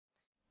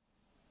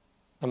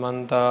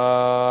समन्ता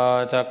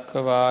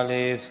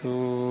चक्रवालेषु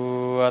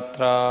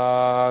अत्रा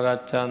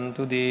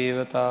गच्छन्तु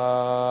देवता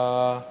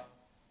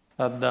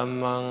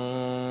सद्धम्मं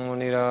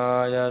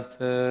मुनिराजस्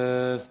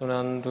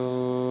सुनन्तु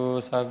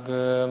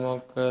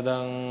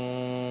सग्गमोक्खदं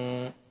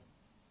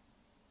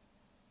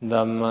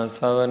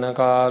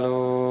धम्मश्रवणकालो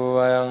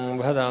अयं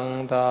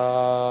भदन्ता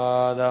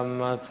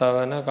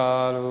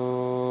धम्मश्रवणकालो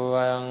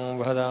अयं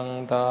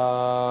भदन्ता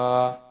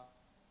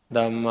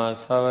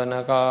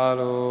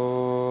ධම්මස්සවනකාලෝ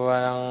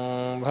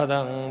අයං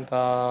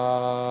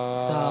භදන්තා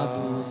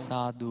සාදු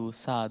සාදු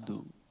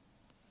සාදු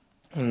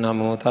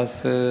නමෝ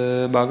තස්ස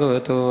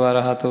භගවතු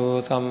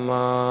අරහතෝ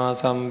සම්මා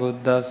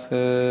සම්බුද්දස්ස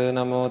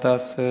නමෝ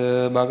තස්ස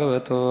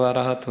භගවතු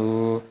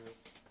අරහතෝ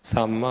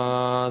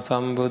සම්මා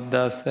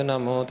සම්බුද්දස්ස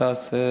නමෝ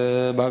තස්ස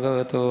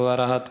භගවතු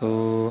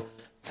අරහතෝ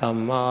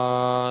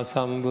සම්මා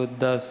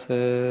සම්බුද්දස්ස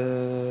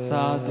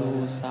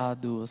සාදු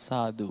සාදු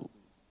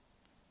සාදු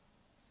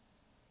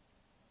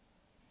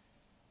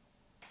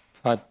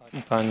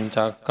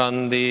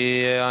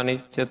පංචක්කන්දේ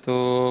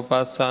අනිච්චතෝ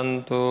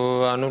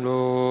පස්සන්තෝ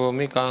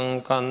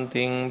අනුලෝමිකං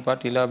කන්තිං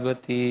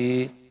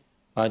පටිලබති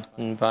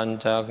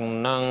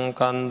පංචක්නං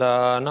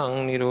කන්දානං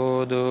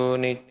නිරෝධෝ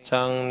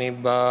නිච්ඡං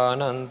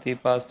නිබ්බානන්ති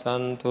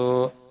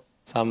පස්සන්තෝ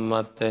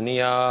සම්මත්ත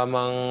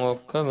නියාමං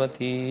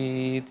ඔක්කමති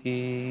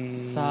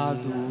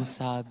සාදු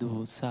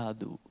සාදු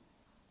සාදු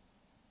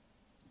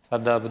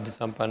සදා බුද්ධ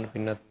සම්පන්න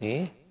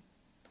පින්වත්නි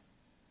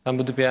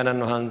සම්බුදු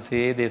පියාණන්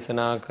වහන්සේ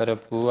දේශනා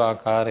කරපු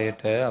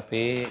ආකාරයට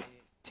අපේ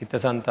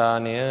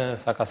චිත්තසංතානය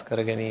සකස්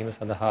කර ගැනීම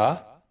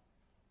සඳහා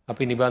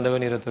අපි නිබඳව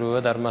නිරතුරුව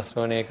ධර්ම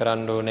ශ්‍රවණය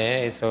කරන්න ඕනේ.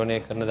 ඒ ශ්‍රවණය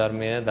කරන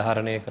ධර්මය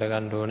ධාරණය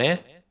කරගන්න ඕනේ.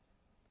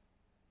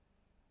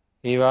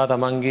 ඒවා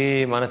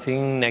තමන්ගේ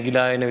මනසින්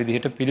නැగిලා එන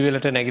විදිහට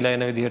පිළිවෙලට නැగిලා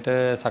එන විදිහට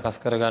සකස්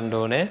කරගන්න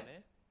ඕනේ.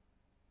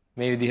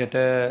 මේ විදිහට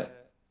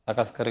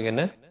සකස්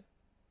කරගෙන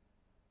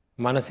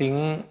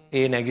මනසින්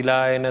ඒ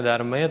නැగిලා එන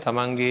ධර්මය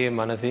තමන්ගේ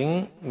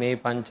මනසින් මේ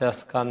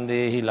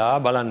පංචස්කන්ධයෙහිලා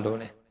බලන්න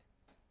ඕනේ.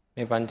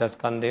 මේ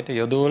පංචස්කන්ධයට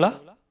යොදවලා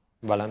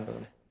බලන්න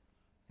ඕනේ.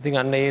 ඉතින්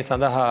අන්න ඒ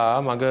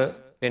සඳහා මඟ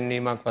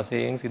පෙන්වීමක්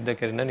වශයෙන් සිද්ධ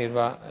කරන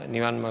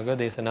නිවන් මඟ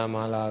දේශනා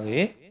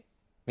මාලාවේ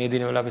මේ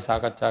දිනවල අපි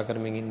සාකච්ඡා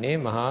කරමින් ඉන්නේ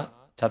මහා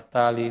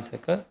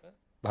චත්තාලීසක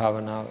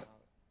භාවනාව.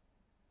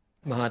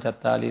 මහා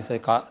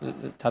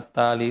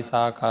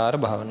චත්තාලීසාකාර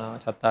භාවනාව.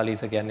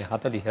 චත්තාලීස කියන්නේ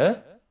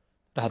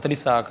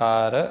 40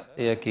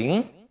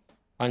 ආකාරයකින්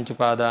පංච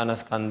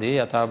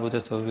උපාදානස්කන්ධයේ යථාභූත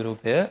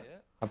ස්වරූපය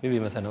අපි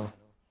විමසනවා.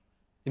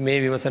 මේ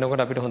විමසනකොට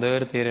අපිට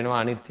හොඳට තේරෙනවා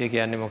අනිත්‍ය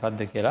කියන්නේ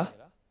මොකක්ද කියලා,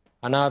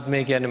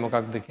 අනාත්මය කියන්නේ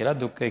මොකක්ද කියලා,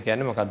 දුක්ඛය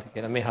කියන්නේ මොකක්ද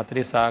කියලා. මේ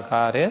 40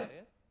 ආකාරය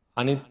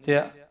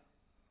අනිත්‍ය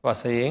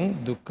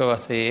වශයෙන්, දුක්ඛ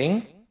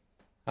වශයෙන්,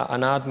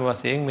 අනාත්ම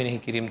වශයෙන් මෙනෙහි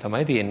කිරීම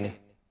තමයි තියෙන්නේ.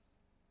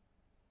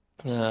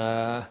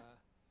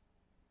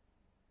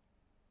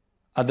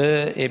 අද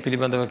ඒ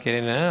පිළිබඳව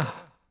කෙරෙන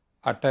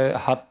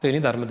 7 වෙනි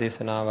ධර්ම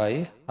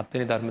දේශනාවයි. 7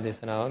 වෙනි ධර්ම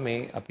දේශනාව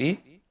මේ අපි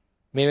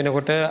මේ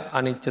වෙනකොට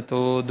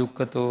අනිච්චතෝ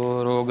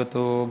දුක්ඛතෝ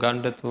රෝගතෝ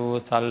ගණ්ඩතෝ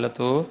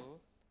සල්ලතෝ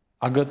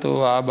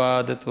අගතෝ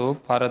ආබාධතෝ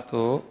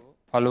පරතෝ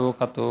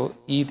පලෝකතෝ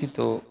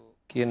ඊතිතෝ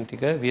කියන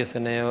ටික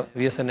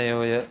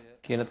ව්‍යසනයෝය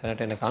කියන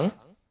තැනට එනකන්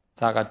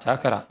සාකච්ඡා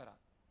කරා.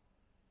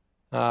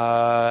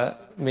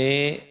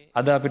 මේ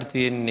අද අපිට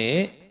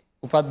තියෙන්නේ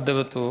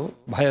උපද්දවතෝ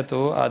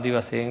භයතෝ ආදි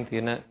වශයෙන්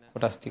තියෙන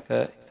කොටස් ටික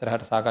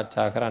ඉස්සරහට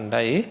සාකච්ඡා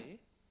කරන්නයි.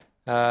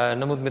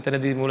 නමුත්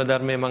මෙතනදී මූල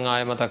ධර්මය මම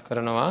ආයෙ මතක්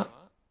කරනවා.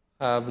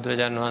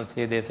 බුදුරජාණන්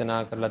වහන්සේ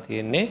දේශනා කරලා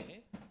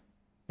තියෙන්නේ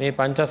මේ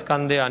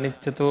පංචස්කන්ධය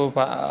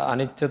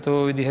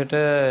අනිච්චතෝ විදිහට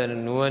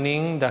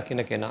නුවණින්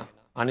දකින කෙනා,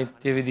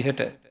 අනිත්‍ය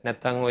විදිහට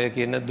නැත්නම් ඔය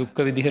කියන දුක්ඛ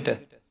විදිහට,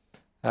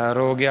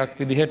 රෝගයක්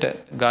විදිහට,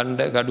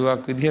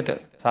 ගඩුවක් විදිහට,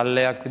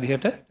 සල්ලයක්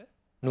විදිහට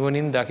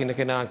නුවණින් දකින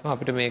කෙනාට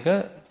අපිට මේක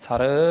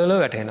සරලව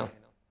වැටහෙනවා.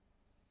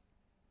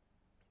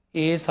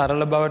 ඒ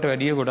සරල බවට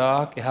වැඩිය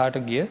ගොඩාක් එහාට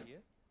ගිය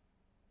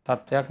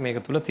තත්ත්වයක් මේක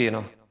තුළ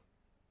තියෙනවා.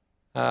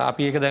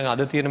 අපි ඒක දැන්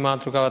අද තියෙන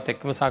මාතෘකාවත්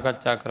එක්කම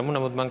සාකච්ඡා කරමු.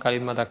 නමුත් මම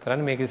කලින් මතක්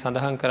කරන්නේ මේක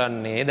සඳහන්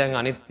කරන්නේ දැන්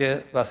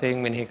අනිත්‍ය වශයෙන්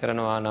මෙනෙහි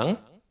කරනවා නම්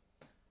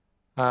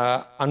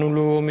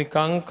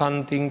අනුලෝමිකං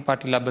කන්තිං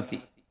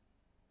පටිලබති.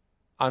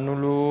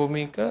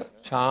 අනුලෝමික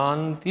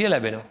ශාන්තිය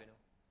ලැබෙනවා.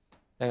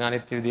 දැන්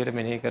අනිත්‍ය විදිහට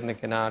මෙනෙහි කරන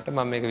කෙනාට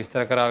මම මේක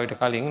විස්තර කරාවිට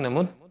කලින්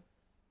නමුත්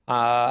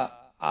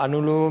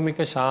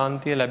අනුලෝමික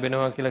ශාන්තිය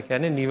ලැබෙනවා කියලා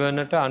කියන්නේ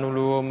නිවනට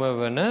අනුලෝම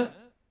වන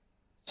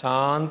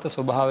ශාන්ත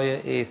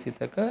ස්වභාවය ඒ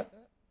සිතක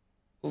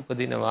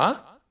උපදිනවා.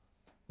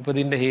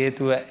 උපදින්න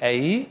හේතුව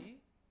ඇයි?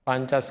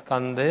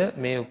 පංචස්කන්ධය,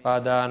 මේ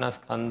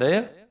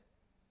උපාදානස්කන්ධය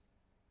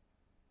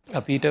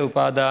අපිට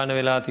උපාදාන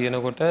වෙලා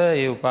තියෙනකොට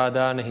ඒ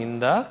උපාදාන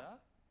හින්දා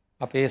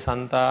අපේ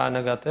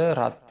సంతానගත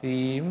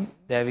රත්වීම්,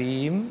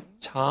 දැවීම්,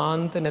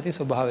 ශාන්ත නැති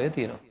ස්වභාවය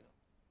තියෙනවා.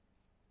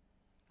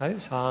 හරි?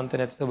 ශාන්ත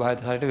නැති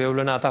ස්වභාවය හරියට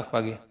වෙවුලන අතක්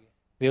වගේ.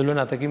 වෙවුලන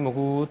අතකින්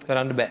මොකුත්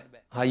කරන්න බෑ.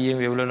 හයියෙන්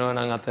වෙවුලනවා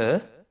නම් අත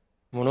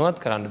මොනවත්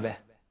කරන්න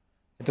බෑ.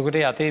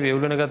 එතකොට අතේ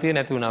වෙවුලන ගතිය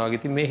නැති වුණා වගේ.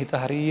 ඉතින් මේ හිත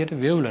හරියට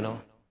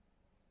වෙවුලනවා.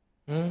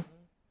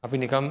 අපි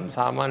නිකම්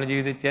සාමාන්‍ය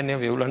ජීවිතේ කියන්නේ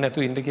වෙවුලන්න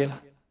නැතුව ඉන්න කියලා.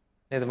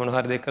 නේද? මොන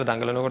හරි දෙයකට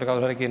දඟලනකොට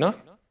කවුරු හරි කියනවා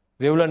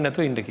වෙවුලන්න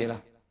නැතුව ඉන්න කියලා.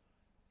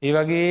 ඒ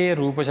වගේ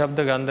රූප ශබ්ද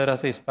ගන්ධ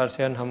රස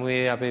ස්පර්ශයන්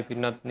හමුවේ අපේ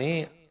පින්නත්නේ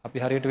අපි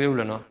හරියට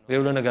වෙවුලනවා.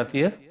 වෙවුලන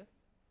ගතිය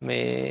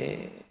මේ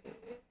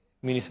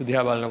මිනිස්සු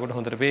දිහා බලනකොට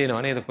හොඳට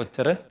පේනවා නේද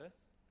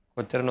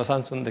කොච්චර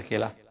නොසන්සුන්ද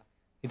කියලා.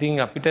 ඉතින්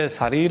අපිට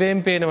ශරීරයෙන්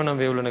පේනව නම්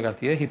වෙවුලන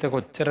ගතිය හිත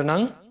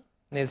කොච්චරනම්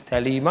නේද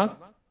සැලීමක්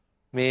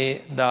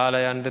මේ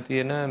දාලා යන්න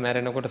තියෙන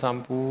මැරෙනකොට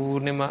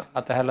සම්පූර්ණයෙන්ම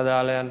අතහැරලා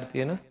දාලා යන්න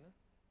තියෙන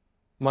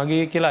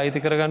මගේ කියලා අයිති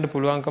කරගන්න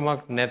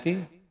පුළුවන්කමක් නැති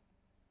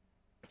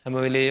හැම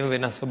වෙලේම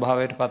වෙනස්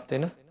ස්වභාවයට පත්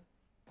වෙන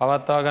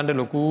පවත්වා ගන්න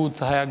ලොකු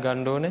උත්සාහයක්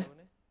ගන්න ඕනේ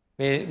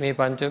මේ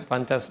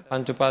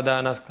පංච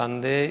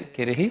උපාදානස්කන්ධය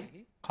කෙරෙහි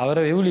කවර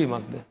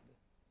වෙවුලීමක්ද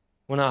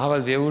මොන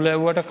අහවල්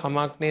වෙවුලැව්වට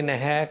කමක්නේ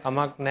නැහැ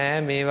කමක්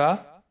නැහැ මේවා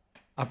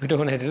අපිට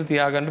ඕන හැටියට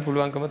තියාගන්න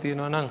පුළුවන්කම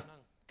තියෙනවා නම්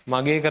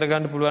මගේ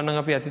කරගන්න පුළුවන් නම්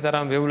අපි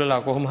අතිතරම්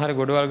වෙවුලලා කොහොම හරි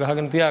ගොඩවල්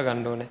ගහගෙන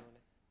තියාගන්න ඕනේ.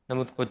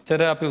 නමුත්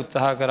කොච්චර අපි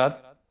උත්සාහ කරත්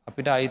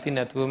අපිට අයිති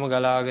නැතුවම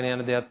ගලාගෙන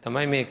යන දෙයක්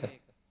තමයි මේක.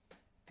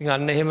 ඉතින්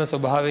අන්න එහෙම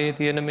ස්වභාවයේ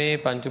තියෙන මේ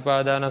පංච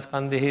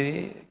උපාදානස්කන්ධෙහි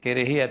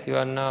කෙරෙහි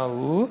ඇතිවන්නා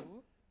වූ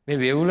මේ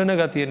වෙවුලන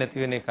ගතිය නැති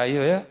වෙන එකයි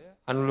ඔය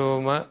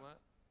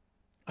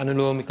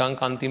අනුලෝමිකං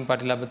කන්තිම්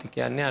පටිලබති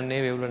කියන්නේ අන්නේ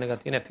වෙවුලන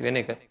ගතිය නැති වෙන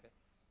එක.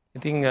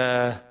 ඉතින්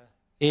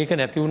ඒක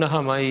නැති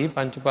වුණාමයි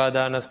පංච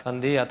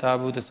උපාදානස්කන්ධයේ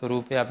යථාභූත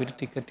ස්වરૂපය අපිට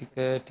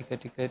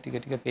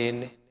ටික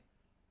පේන්නේ.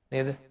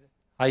 නේද?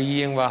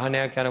 හයියෙන්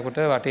වාහනයක් යනකොට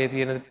වටේ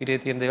තියෙන පිටේ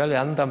තියෙන දේවල්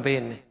යන්තම්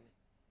පේන්නේ.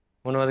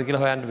 මොනවද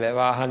කියලා හොයන්න බෑ.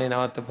 වාහනේ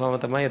නවත්තපුවම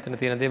තමයි එතන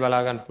තියෙන දේ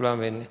බලා ගන්න පුළුවන්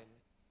වෙන්නේ.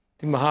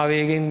 ඉතින් මහා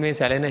වේගයෙන් මේ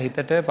සැලෙන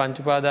හිතට පංච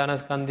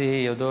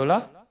උපාදානස්කන්ධයේ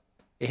යොදවලා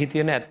එහි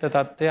තියෙන ඇත්ත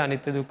తත්වය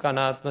අනිත්‍ය දුක්ඛ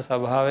අනාත්ම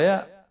ස්වභාවය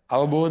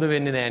අවබෝධ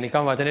වෙන්නේ නැහැ.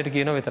 නිකන් වචනෙට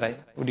කියනවා විතරයි.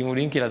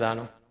 උඩින් කියලා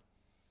දානවා.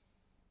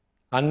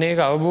 අන්න ඒක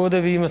අවබෝධ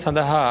වීම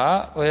සඳහා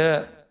ඔය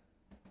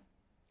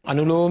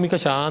අනුලෝමික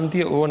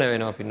ශාන්තිය ඕන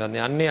වෙනවා පින්වත්නි.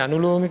 අන්නේ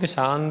අනුලෝමික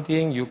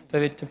ශාන්තියෙන් යුක්ත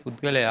වෙච්ච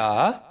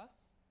පුද්ගලයා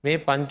මේ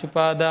පංච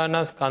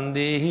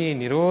උපාදානස්කන්ධයේහි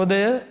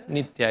නිරෝධය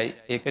නිට්ටයයි.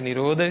 ඒක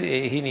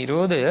එහි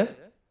නිරෝධය ඒ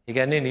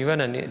කියන්නේ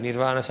නිවන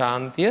නිර්වාණ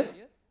ශාන්තිය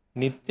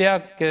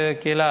නිට්ටයක්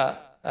කියලා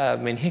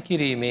මෙනෙහි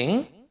කිරීමෙන්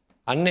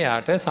අන්න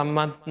යාට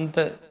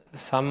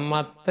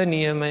සම්මත්ත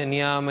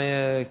නියාමය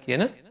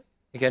කියන ඒ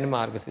කියන්නේ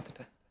මාර්ගසිතට.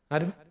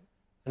 හරිද?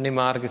 අන්නේ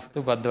මාර්ගසිත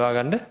උපද්දවා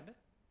ගන්න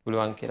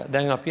පුළුවන් කියලා.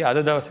 දැන් අපි අද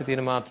දවසේ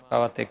තියෙන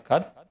මාතෘකාවත්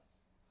එක්කත්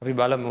අපි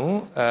බලමු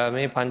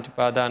මේ පංච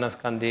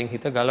උපාදානස්කන්ධයෙන්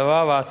හිත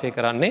ගලවා වාසය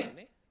කරන්නේ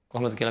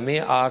කොහොමද කියලා.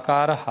 මේ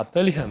ආකාර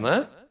 40ම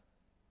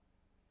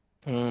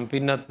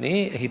පින්නත්නි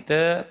හිත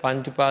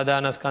පංච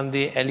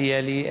උපාදානස්කන්ධයේ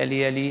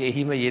ඇලි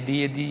එහිම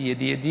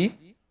යෙදී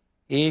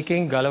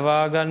ඒකෙන්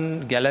ගලවා ගන්න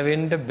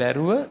ගැලවෙන්න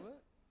බැරුව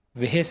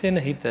වෙහෙසෙන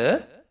හිත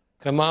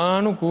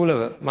ක්‍රමානුකූලව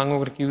මම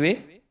ඔකට කිව්වේ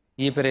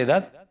ඊයේ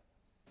පෙරේදත්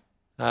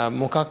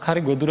මොකක්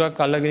හරි ගොදුරක්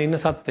අල්ලගෙන ඉන්න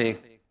සත්වයෙක්.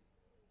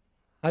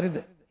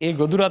 හරිද? ඒ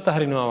ගොදුර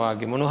අතහරිනවා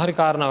වාගේ මොන හරි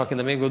කාරණාවක්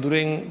හින්දා මේ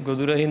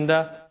ගොදුර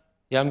හින්දා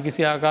යම්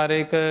කිසි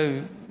ආකාරයක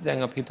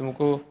දැන් අපි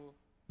හිතමුකෝ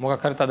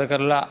මොකක් හරි තද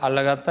කරලා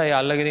අල්ලගත්තා. ඒ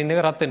අල්ලගෙන ඉන්න එක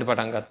රත් වෙන්න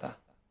පටන් ගත්තා.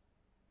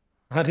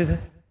 හරිද?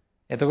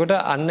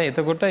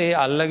 එතකොට ඒ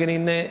අල්ලගෙන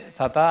ඉන්න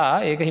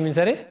සතා ඒක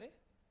හිමිසරේ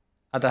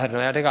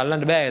අතහරිනවා. එයාට ඒක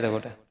අල්ලන්න බෑ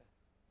එතකොට.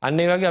 අන්න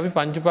ඒ වගේ අපි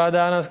පංච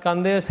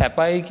උපාදානස්කන්ධය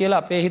සැපයි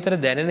කියලා අපේ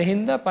හිතට දැනෙන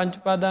හින්දා පංච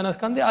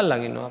උපාදානස්කන්ධය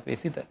අල්ලගෙන ඉන්නවා අපේ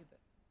සිත.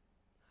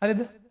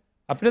 හරිද?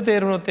 අපිට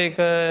තේරුණොත්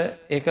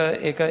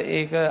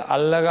ඒක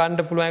අල්ල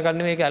ගන්න පුළුවන් එකක්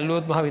නෙමෙයි. ඒක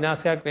ඇල්ලුවොත් මහ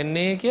විනාශයක්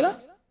වෙන්නේ කියලා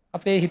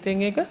අපේ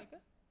හිතෙන් ඒක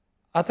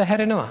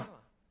අතහැරෙනවා.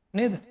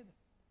 නේද?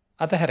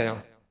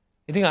 අතහැරෙනවා.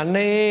 ඉතින් අන්න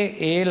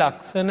ඒ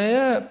ලක්ෂණය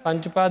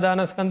පංච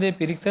උපාදානස්කන්ධයේ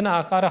පිරික්සන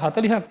ආකාර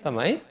 40ක්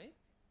තමයි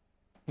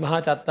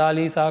මහා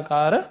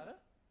චත්තාලීසාකාර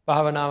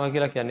භාවනාව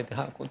කියලා කියන්නේ.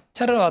 ඉතින්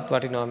කොච්චරවත්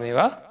වටිනවා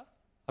මේවා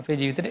අපේ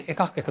ජීවිතේට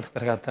එකක් එකතු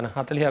කරගත්තා නම්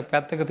 40ක්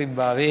පැත්තක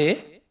තිබ්බාවේ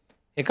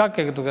එකක්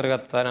එකතු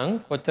කරගත්තා නම්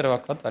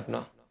කොච්චරවත්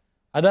වටිනවා.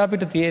 අද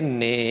අපිට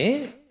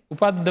තියෙන්නේ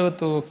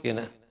උපද්දවතෝ කියන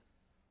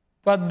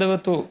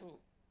උපද්දවතෝ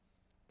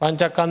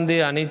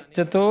පංචස්කන්ධයේ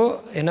අනිච්චතෝ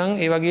එනං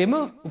ඒ වගේම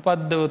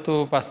උපද්දවතෝ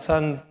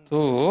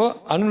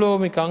පස්සන්තෝ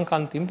අනුලෝමිකං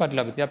කන්තිම්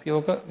පටිලබති. අපි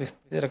ඕක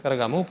විස්තර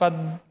කරගමු.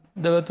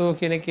 උපද්දවතෝ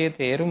කියන එකේ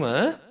තේරුම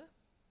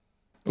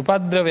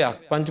උපද්‍රවයක්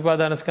පංච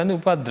උපාදානස්කන්ධේ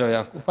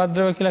උපද්‍රවයක්.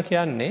 උපද්‍රව කියලා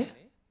කියන්නේ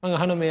මම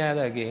අහන මේ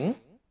අයගෙන්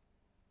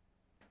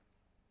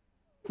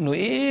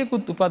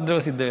නොඒකුත් උපද්‍රව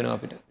සිද්ධ වෙනවා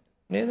අපිට.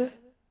 නේද?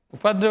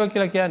 උපද්‍රව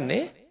කියලා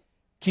කියන්නේ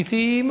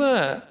කිසිම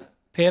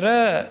පෙර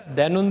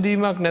දැනුම්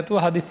දීමක් නැතුව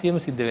හදිස්සියෙම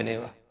සිද්ධ වෙන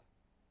ඒවා.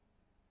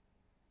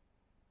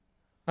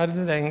 හරිද?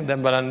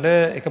 දැන් බලන්න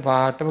එක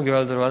පාටම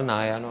ගෙවල් දොරවල්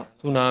නාය යනවා.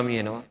 සුනාමි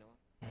එනවා.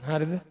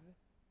 හරිද?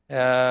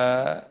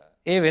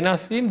 ඒ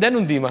වෙනස් වීම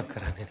දැනුම් දීමක්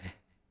කරන්නේ නැහැ.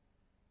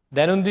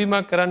 දැනුම්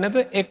දීමක් කරන්නේ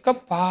නැතුව එක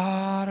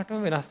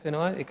පාරටම වෙනස්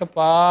වෙනවා. එක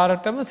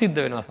පාරටම සිද්ධ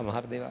වෙනවා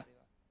සමහර දේවල්.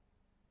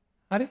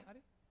 හරි?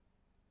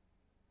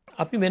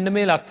 අපි මෙන්න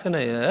මේ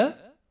ලක්ෂණය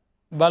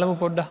බලමු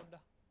පොඩ්ඩක්.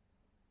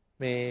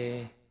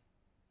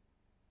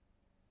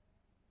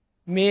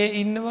 මේ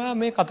ඉන්නවා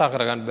මේ කතා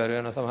කරගන්න බැරුව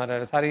යනවා සමහර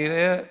අය.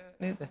 ශරීරය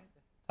නේද?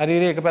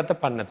 ශරීරය එක පැත්ත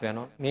පන්නත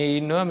යනවා. මේ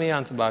ඉන්නවා මේ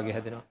අංශභාගය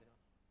හැදෙනවා.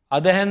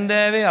 අද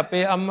හැන්දෑවේ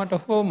අපේ අම්මට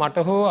හෝ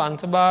මට හෝ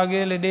අංශභාගය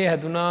ලෙඩේ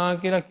හැදුනා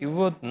කියලා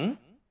කිව්වොත්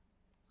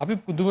අපි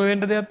පුදුම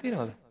වෙන්න දෙයක්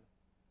තියෙනවද?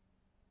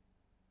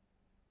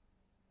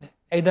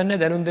 ඇයි දන්නේ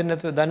දැනුම්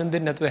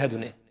දෙන්නේ නැතුව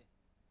හැදුනේ.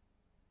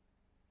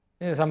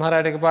 මේ සමහර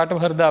අයට එකපාරටම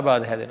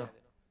හෘදාබාධ හැදෙනවා.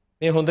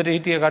 මේ හොඳට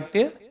හිටිය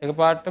කට්ටිය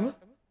එකපාරටම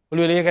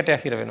ඔළුව එළිය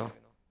කැටයක් හිර වෙනවා.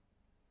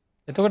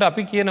 එතකොට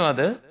අපි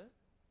කියනවාද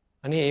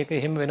අනේ ඒක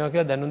එහෙම වෙනවා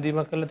කියලා දැනුම්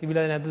දීමක් කරලා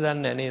තිබිලා නැද්ද දන්නේ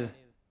නැහැ නේද?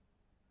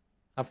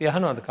 අපි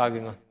අහනවාද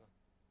කාගෙන්වත්?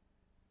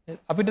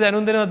 අපිට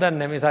දැනුම් දෙනවද දන්නේ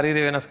නැහැ මේ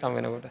ශරීරය වෙනස්කම්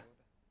වෙනකොට.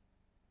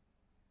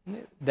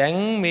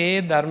 දැන්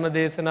මේ ධර්ම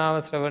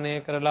දේශනාව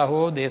ශ්‍රවණය කරලා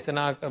හෝ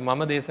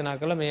මම දේශනා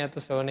කළා මේ අත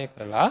ශ්‍රවණය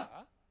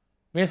කරලා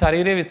මේ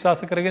ශරීරය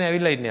විශ්වාස කරගෙන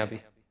ඇවිල්ලා ඉන්නේ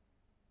අපි.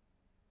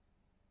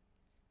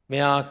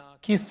 මෙයා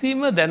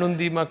කිසිම දැනුම්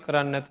දීමක්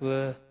කරන්නේ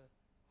නැතුව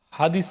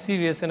හදිස්සි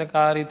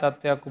ව්‍යසනකාරී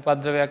තත්ත්වයක්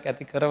උපද්‍රවයක්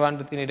ඇති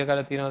කරවන්න තියෙන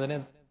ඉඩකඩ තියෙනවද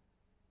නැද්ද?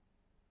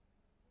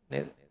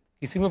 නේද?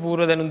 කිසිම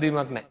පූර්ව දැනුම්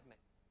දීමක් නැහැ.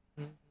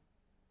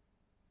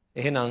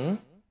 එහෙනම්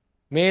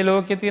මේ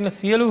ලෝකයේ තියෙන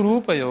සියලු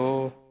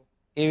රූපයෝ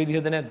ඒ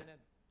විදිහද නැද්ද?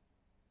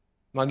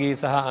 මගේ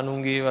සහ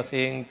අනුන්ගේ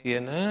වශයෙන්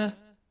තියෙන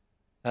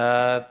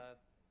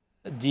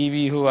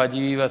ජීවී හෝ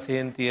අජීවී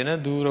වශයෙන්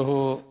තියෙන දූර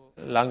හෝ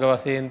ළඟ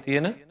වශයෙන්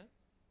තියෙන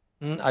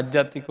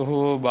අජ්ජත්තික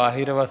හෝ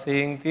බාහිර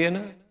වශයෙන්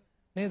තියෙන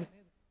නේද?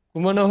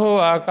 කුමන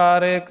හෝ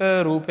ආකාරයක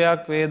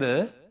රූපයක් වේද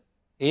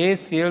ඒ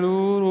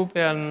සියලු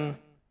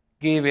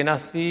රූපයන්ගේ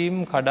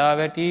වෙනස්වීම් කඩා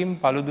වැටීම්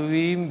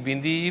පළුදුවීම්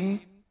බිඳීම්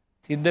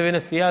සිද්ධ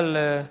වෙන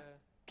සියල්ල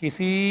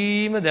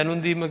කිසිම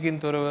දැනුම් දීමකින්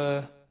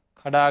තොරව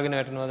කඩාගෙන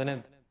වැටෙනවද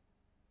නැද්ද?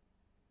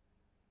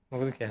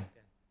 මොකද කියන්නේ?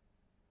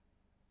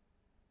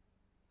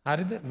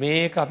 හරිද?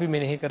 මේක අපි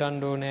මෙනෙහි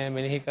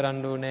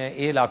කරන්න ඕනේ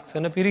ඒ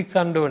ලක්ෂණ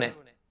පිරික්සන්න ඕනේ.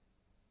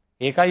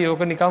 ඒකයි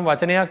ඕක නිකම්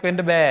වචනයක්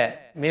වෙන්න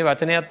බෑ. මේ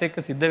වචනයත්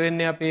එක්ක සිද්ධ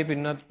වෙන්නේ අපේ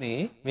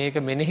පින්වත්නි මේක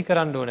මෙනෙහි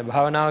කරන්න ඕනේ.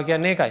 භාවනාව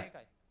කියන්නේ ඒකයි.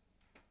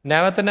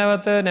 නැවත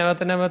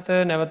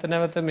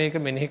නැවත මේක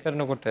මෙනෙහි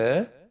කරනකොට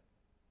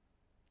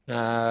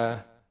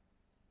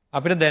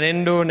අපිට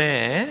දැනෙන්න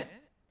ඕනේ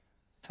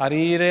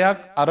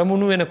ශරීරයක්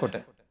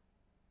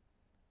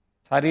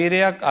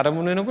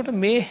අරමුණු වෙනකොට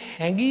මේ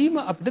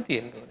හැඟීම අපිට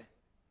තියෙන්න ඕනේ.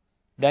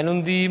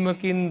 දැනුම්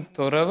දීමකින්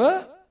තොරව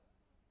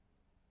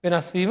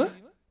වෙනස් වීම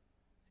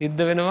සිද්ධ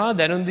වෙනවා.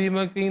 දැනුම්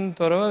දීමකින්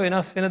තොරව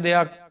වෙනස් වෙන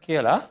දෙයක්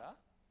කියලා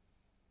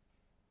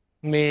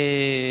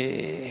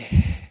මේ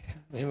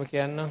මෙහෙම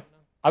කියන්නම්.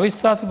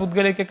 අවිශ්වාසී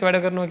පුද්ගලයෙක් එක්ක වැඩ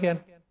කරනවා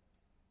කියන්නේ.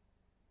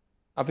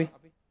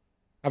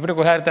 අපිට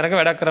කොහේ හරි තැනක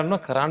වැඩක්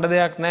කරන්න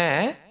දෙයක්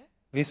නැහැ.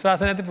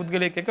 විශ්වාස නැති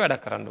පුද්ගලයෙක් එක්ක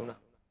වැඩක් කරන්න උනා.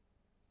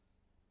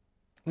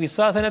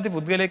 විශ්වාස නැති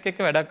පුද්ගලයෙක් එක්ක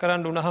වැඩක්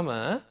කරන්න උනහම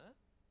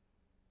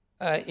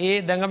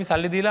දැන් අපි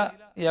සල්ලි දීලා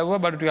යවුවා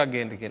බඩු ටිකක්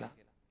ගේන්න කියලා.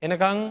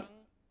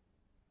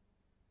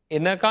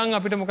 එනකන්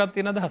අපිට මොකක්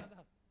තියෙන අදහස?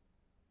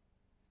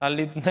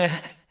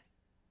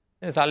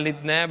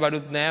 සල්ලිත් නැහැ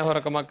බඩුත් නැහැ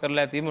හොරකමක්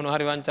කරලා ඇති මොනවා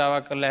හරි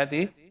වංචාවක් කරලා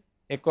ඇති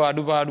එක්ක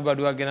අඩුපාඩු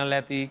බඩුවක් ගෙනල්ලා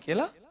ඇති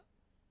කියලා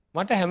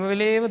මට හැම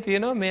වෙලේම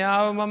තියෙනවා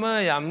මෙයාව මම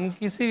යම්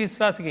කිසි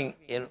විශ්වාසකින්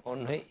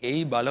ඔන්න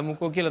එයි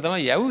බලමුකෝ කියලා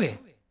තමයි යවුවේ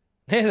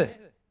නේද?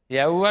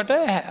 යවුවට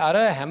අර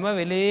හැම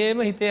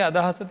වෙලේම හිතේ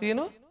අදහස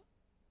තියෙනවා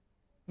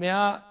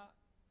මෙයා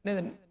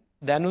නේද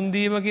දැනුම්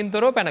දීමකින්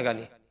තොරව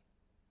පැනගනි.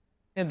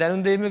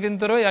 දැනුම් දීමකින්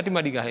තොරව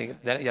යටිමඩි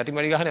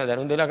ගහනවා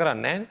දැනුම් දෙලා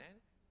කරන්නේ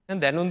නැහැ.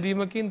 දැනුම්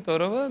දීමකින්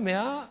තොරව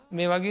මෙයා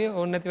මේ වගේ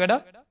ඕන නැති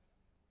වැඩක්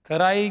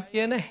කරයි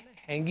කියන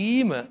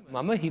හැඟීම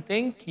මම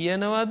හිතෙන්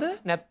කියනවද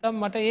නැත්නම්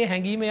මට ඒ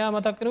හැඟීම එයා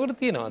මතක් වෙනකොට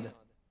තියෙනවද?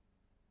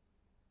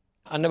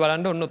 අන්න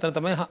බලන්න ඔන්න උතන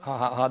තමයි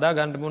හදා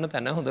ගන්න ඕන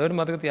තැන හොඳට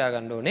මතක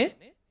තියාගන්න ඕනේ.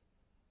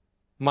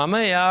 මම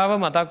එයාව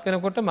මතක්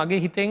වෙනකොට මගේ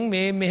හිතෙන්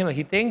මෙහෙම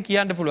හිතෙන්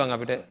කියන්න පුළුවන්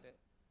අපිට.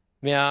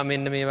 මෙයා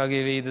මෙන්න මේ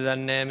වගේ වෙයිද දන්නේ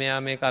නැහැ.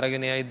 මෙයා මේක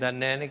අරගෙන යයිද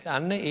දන්නේ නැහැ.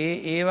 අන්න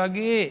ඒ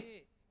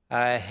වගේ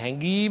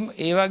හැඟීම්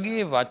ඒ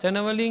වගේ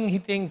වචන වලින්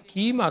හිතෙන්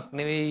කීමක්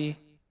නෙවෙයි.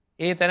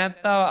 ඒ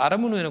තැනැත්තාව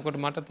අරමුණු වෙනකොට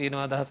මට තියෙන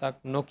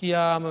අදහසක්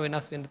නොකියාම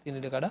වෙනස් වෙන්න තියෙන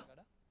ඉඩ කඩ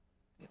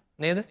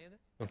නේද?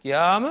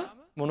 නොකියාම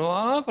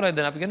මොනවා කරයිද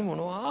අපි කියන්නේ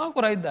මොනවා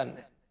කරයිද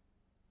දන්නේ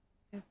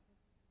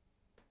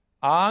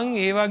ආන්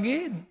ඒ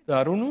වගේ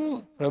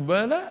දරුණු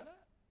ප්‍රබල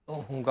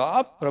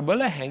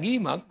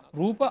හැඟීමක්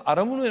රූප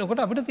අරමුණු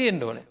වෙනකොට අපිට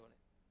තියෙන්න ඕනේ.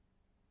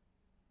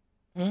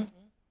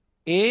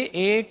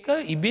 ඒක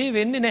ඉබේ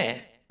වෙන්නේ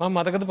නැහැ. මම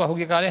මතකද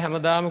පහුගිය කාලේ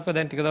හැමදාමක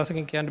දැන් ටික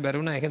දවසකින් කියන්න බැරි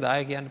වුණා. ඒක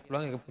දාය කියන්න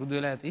පුළුවන්. ඒක පුරුදු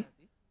වෙලා ඇති.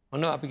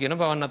 ඔන්න අපි කියන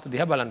පවන්නත්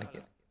දිහා බලන්න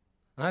කියලා.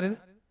 හරිද?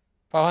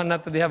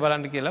 පවන්නත් දිහා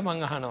බලන්න කියලා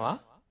මං අහනවා.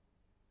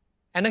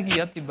 ඇන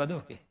කීයක් තිබ්බද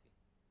ඔකේ?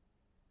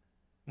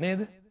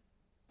 නේද?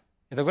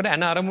 එතකොට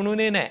ඇන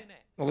අරමුණුනේ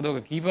නැහැ. මොකද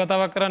ඔක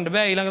කීපවතාවක් කරන්න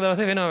බෑ ඊළඟ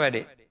දවසේ වෙනව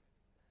වැඩේ.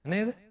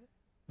 නේද?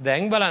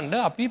 දැන්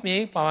බලන්න අපි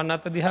මේ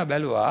පවන්නත් දිහා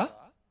බැලුවා.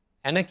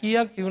 ඇන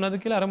කීයක් තිබුණාද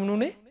කියලා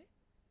අරමුණුනේ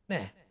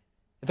නැහැ.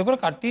 එතකොට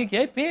කට්ටිය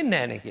කියයි පේන්නේ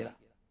නැහැ නේ කියලා.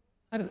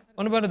 හරිද?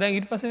 ඔන්න බලන්න දැන්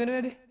ඊට පස්සේ වෙන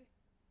වැඩේ.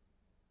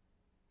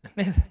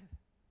 නේද?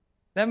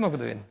 දැන්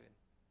මොකද වෙන්නේ?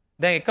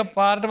 දැන් එක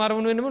පාරටම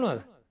අරමුණු වෙන්නේ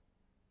මොනවද?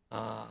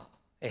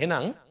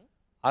 එහෙනම්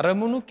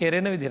අරමුණු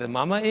කෙරෙන විදිහට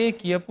මම ඒ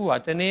කියපු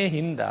වචනේ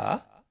හින්දා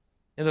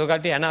නේද ඔය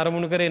කට්ටිය යන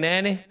අරමුණු කරේ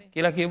නෑනේ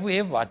කියලා කියපු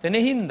ඒ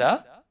වචනේ හින්දා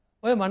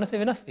ඔය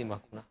මනසේ වෙනස්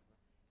වීමක් වුණා.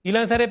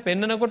 ඊළඟ සැරේ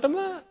පෙන්නකොටම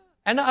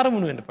යන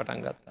අරමුණු වෙන්න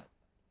පටන් ගත්තා.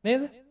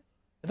 නේද?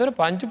 ඒතර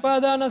පංච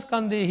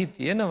උපාදානස්කන්ධෙහි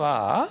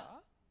තියෙනවා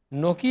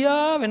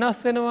නොකියා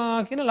වෙනස්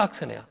වෙනවා කියන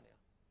ලක්ෂණයක්.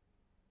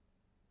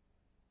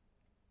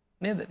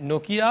 නේද?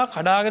 නොකියා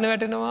කඩාගෙන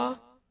වැටෙනවා.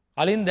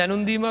 කලින්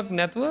දැනුම් දීමක්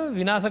නැතුව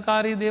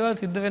විනාශකාරී දේවල්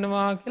සිද්ධ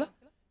වෙනවා කියලා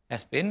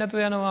ඇස් පේන්නේ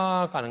නැතුව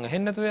යනවා, කන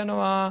ඇහෙන්නේ නැතුව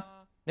යනවා,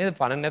 නේද?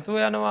 පණ නැතුව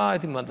යනවා.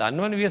 ඉතින් මම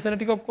දන්නවනේ ව්‍යසන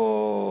ටික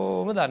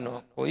ඔක්කොම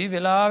දන්නවා. කොයි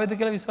වෙලාවෙද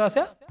කියලා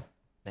විශ්වාසයක්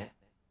නැහැ.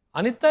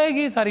 අනිත්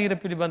අයගේ ශරීර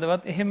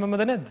පිළිබඳවත්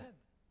එහෙමමද නැද්ද?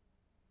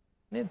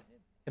 නේද?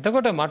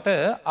 එතකොට මට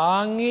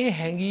ආන්ගේ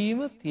හැඟීම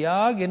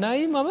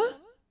තියාගෙනයි මම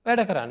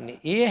වැඩ කරන්නේ.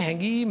 ඒ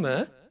හැඟීම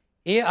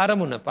ඒ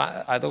අරමුණ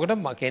එතකොට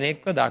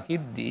කෙනෙක්ව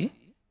දකිද්දී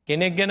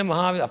කෙනෙක් ගැන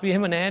මහා අපි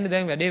එහෙම නෑනේ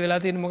දැන් වැඩේ වෙලා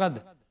තියෙන්නේ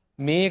මොකද්ද?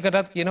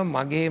 මේකටත්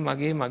කියනවා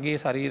මගේ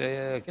ශරීරය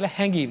කියලා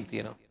හැඟීම්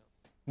තියෙනවා.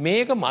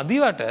 මේක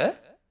මදිවට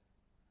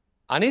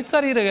අනිත්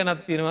ශරීර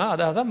ගැනත් තියෙනවා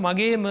අදහසක්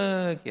මගේම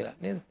කියලා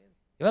නේද?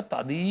 ඒවත්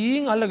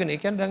අදීන් අල්ලගෙන ඒ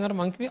කියන්නේ දැන් අර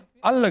මං කිව්වේ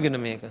අල්ලගෙන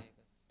මේක.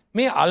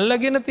 මේ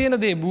අල්ලගෙන තියෙන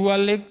දේ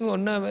බූවල්ලෙක්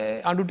ඔන්න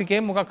අඬු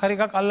ටිකේ මොකක් හරි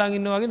එකක් අල්ලන්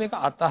ඉන්නවා වගේ මේක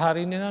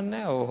අතහරින්නේ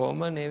නැහැ. ඔහොම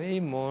නෙවෙයි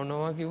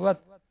මොනවා කිව්වත්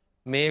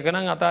මේක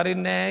නම්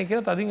අතහරින්නේ නැහැ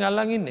කියලා තදින්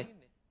අල්ලන් ඉන්නේ.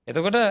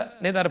 එතකොට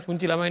නේද අර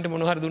පුංචි ළමයින්ට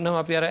මොන හරි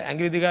දුන්නාම අපි අර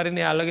ඇඟිලි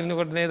දිගාරින්නේ අල්ලගෙන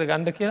ඉන්නකොට නේද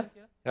ගන්න කියලා.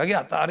 ඒ වගේ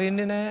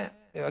අතාරින්නේ නැහැ.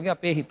 ඒ වගේ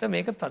අපේ හිත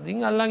මේක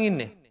තදින් අල්ලන්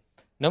ඉන්නේ.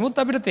 නමුත්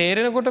අපිට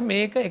තේරෙනකොට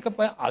මේක එක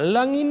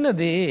අල්ලන් ඉන්න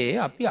දේ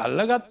අපි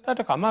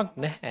අල්ලගත්තට කමක්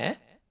නැහැ.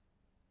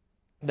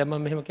 දැන්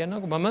මම මෙහෙම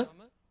කියනකො මම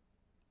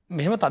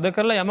මෙහෙම තද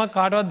කරලා යමක්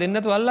කාටවත් දෙන්න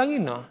නැතුව අල්ලන්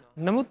ඉන්නවා.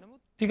 නමුත්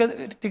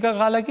ටික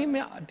කාලෙකින්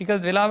මේ ටික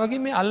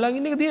වෙලාවකින් මේ අල්ලන්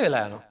ඉන්න එක දිය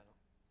වෙලා යනවා.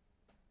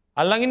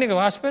 අල්ලන් ඉන්න එක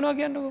වාෂ්ප වෙනවා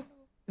කියන්නකො.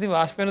 ඉතින්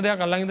වාෂ්ප වෙන දෙයක්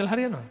අල්ලන් ඉඳලා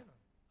හරියනවා.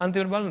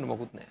 අන්තිමට බලන්න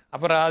මොකුත් නැහැ.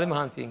 අපරාධ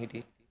මහන්සියෙන්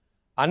හිටියේ.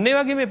 අන්න ඒ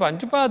වගේ මේ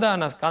පංච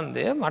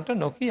උපාදානස්කන්ධය මට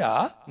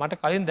නොකියා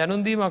මට කලින්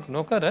දැනුම් දීමක්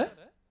නොකර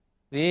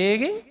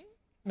වේගෙන්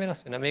වෙනස්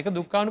වෙනවා. මේක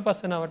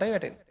දුක්ඛානුපස්සනාවටයි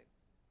වැටෙන්නේ.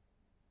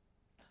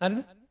 හරිද?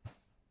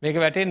 මේක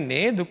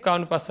වැටෙන්නේ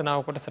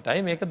දුක්ඛානුපස්සනාව කොටසටයි.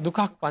 මේක දුකක්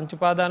පංච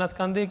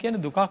උපාදානස්කන්ධය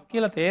කියන්නේ දුකක්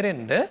කියලා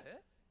තේරෙන්න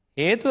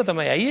හේතුව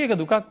තමයි ඇයි ඒක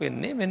දුකක්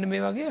වෙන්නේ? මෙන්න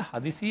මේ වගේ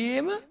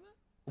හදිසියෙම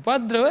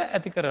උපද්‍රව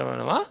ඇති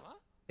කරනවා.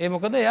 ඒ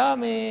මොකද එයා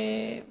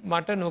මේ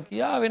මට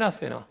නොකියා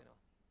වෙනස් වෙනවා.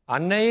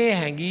 අන්න ඒ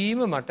හැඟීම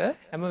මට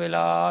හැම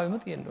වෙලාවෙම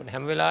තියෙන්න ඕනේ.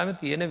 හැම වෙලාවෙම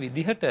තියෙන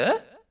විදිහට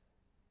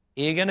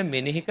ඒ ගැන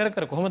මෙනෙහි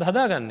කර කොහොමද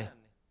හදාගන්නේ?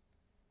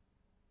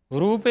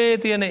 රූපේ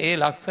තියෙන ඒ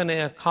ලක්ෂණය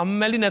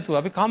කම්මැලි නැතුව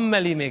අපි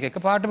කම්මැලි මේක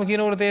එකපාරටම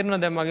කියනකොට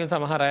තේරෙනවා. දැන් මගෙන්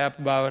සමහර අය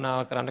අපි භාවනාව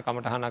කරන්න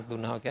කමටහනක්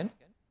දුන්නා කියන්නේ.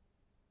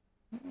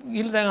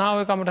 ගිහලා දැන් ආ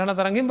ඔය කමටහන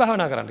තරංගෙන්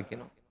භාවනා කරන්න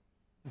කියනවා.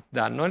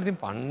 දන්නවනේ ඉතින්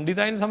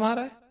පණ්ඩිතයින් සමහර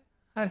අය.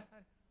 හරි.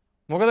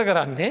 මොකද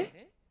කරන්නේ?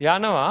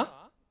 යනවා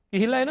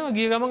ගිහිලා එනවා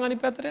ගිය ගමන්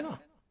අනිත් පැත්තට එනවා.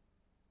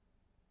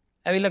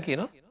 ඇවිල්ලා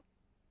කියනවා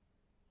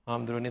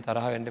හාමුදුරනේ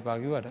තරහ වෙන්න එපා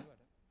කිව්වට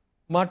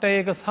මට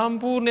ඒක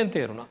සම්පූර්ණයෙන්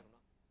තේරුණා.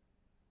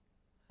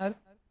 හරි.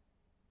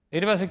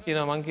 ඊට පස්සේ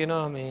කියනවා මං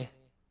කියනවා මේ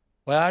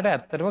ඔයාට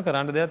ඇත්තටම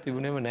කරන්න දෙයක්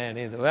තිබුණේම නෑ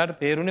නේද? ඔයාට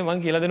තේරුණේ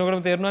මං කියලා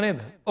දෙනකොටම තේරුණා නේද?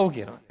 ඔව්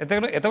කියනවා.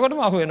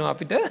 එතකොටම අහු වෙනවා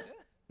අපිට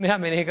මෙහා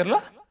මෙනෙහි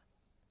කරලා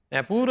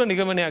නෑ පූර්ව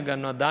නිගමනයක්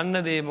ගන්නවා.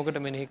 දන්න දේ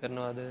මොකට මෙනෙහි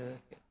කරනවද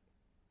කියලා.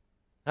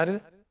 හරිද?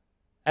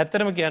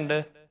 ඇත්තටම කියන්න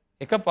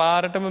එක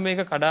පාරටම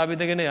මේක කඩා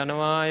බිඳගෙන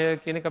යනවාය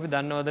කියන එක අපි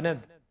දන්නවද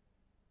නැද්ද?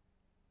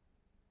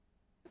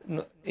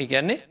 ඒ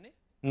කියන්නේ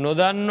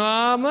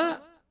නොදන්වාම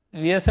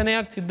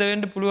ව්‍යසනයක් සිද්ධ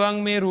වෙන්න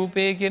පුළුවන් මේ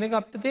රූපේ කියන එක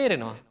අපිට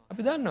තේරෙනවා.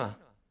 අපි දන්නවා.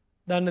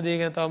 දන්න දේ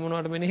ගැන තව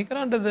මොනවට මෙනෙහි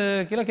කරන්නද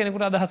කියලා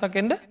කෙනෙකුට අදහසක්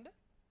එන්න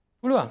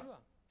පුළුවන්.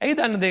 ඇයි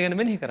දන්න දේ ගැන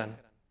මෙනෙහි කරන්නේ?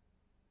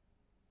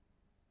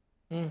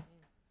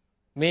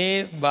 මේ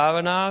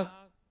භාවනා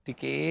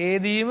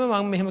ටිකේදීම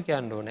මම මෙහෙම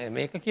කියන්න ඕනේ.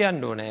 මේක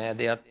කියන්න ඕනේ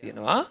දෙයක්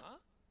තියෙනවා.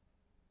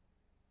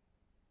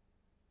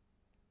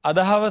 අද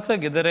හවස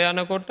ගෙදර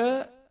යනකොට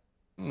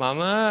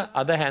මම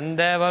අද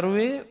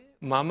හැන්දෑවරුවේ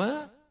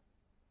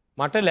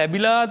මට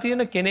ලැබිලා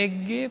තියෙන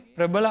කෙනෙක්ගේ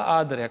ප්‍රබල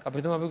ආදරයක් අපි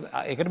හිතමු අපි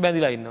ඒකට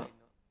බැඳිලා ඉන්නවා.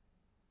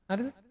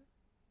 හරිද?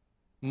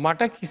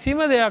 මට කිසිම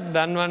දෙයක්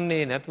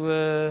දන්වන්නේ නැතුව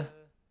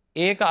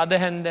ඒක අද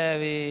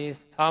හැන්දෑවේ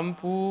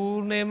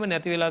සම්පූර්ණයෙන්ම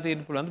නැති වෙලා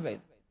තියෙන්න පුළුවන්ද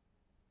බැයිද?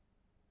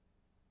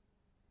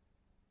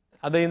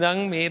 අද ඉඳන්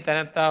මේ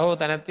තැනැත්තා හෝ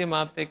තැනැත්තිය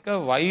මාත් එක්ක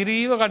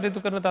වෛරීව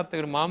කටයුතු කරන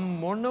තත්ත්වයකට මම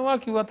මොනවා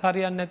කිව්වත්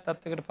හරියන්නේ නැති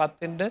තත්ත්වයකට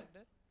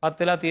පත්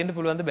වෙලා තියෙන්න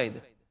පුළුවන්ද බැයිද?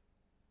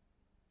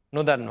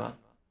 නොදන්නවා.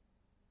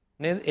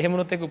 නේද? එහෙම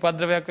වුණොත් ඒක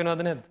උපද්‍රවයක්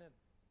වෙනවද නැද්ද?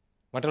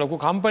 මට ලොකු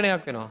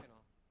කම්පනයක් වෙනවා.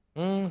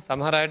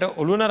 සමහර අයට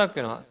ඔළුව නරක්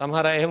වෙනවා.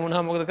 සමහර අය එහෙම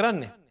වුණාම මොකද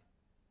කරන්නේ?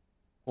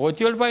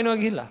 කෝච්චි වලට පයින්නවා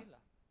ගිහිල්ලා.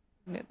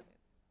 නේද?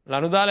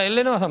 ලනු දාලා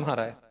එල්ලෙනවා සමහර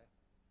අය.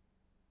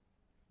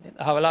 නේද?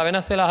 හවලා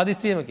වෙනස් වෙලා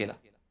හදිස්සියෙම කියලා.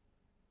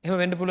 එහෙම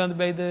වෙන්න පුළුවන්ද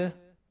බැයිද?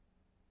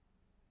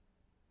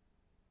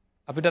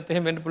 අපිටත්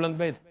එහෙම වෙන්න පුළුවන්ද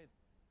බැයිද?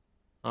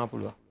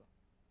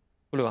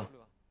 පුළුවන්.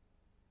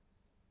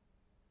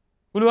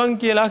 පුළුවන්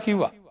කියලා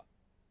කිව්වා.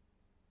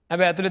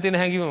 හැබැයි ඇතුලේ තියෙන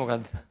හැඟීම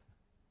මොකද්ද?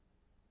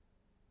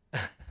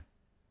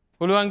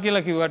 පුළුවන්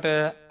කියලා කිව්වට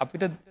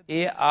අපිට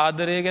ඒ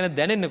ආදරය ගැන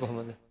දැනෙන්නේ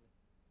කොහොමද?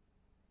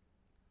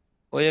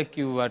 ඔය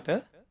කිව්වට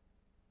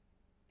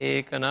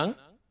ඒකනම්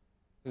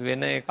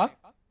වෙන එකක්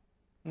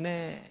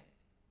නෑ.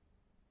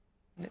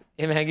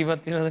 එහෙම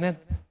හැඟීමක් තියෙනවද නැද්ද?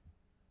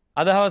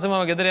 අද හවස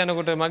මම ගෙදර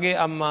යනකොට මගේ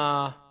අම්මා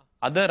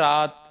අද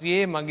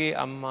රාත්‍රියේ මගේ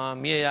අම්මා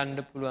මිය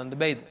යන්න පුළුවන්ද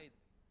බැයිද?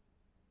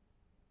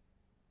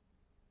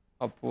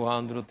 අප්පු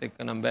හාමුදුරුවොත්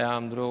එක්ක නම් බෑ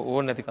හාමුදුරුවෝ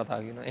ඕන නැති කතා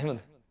කියනවා. එහෙමද?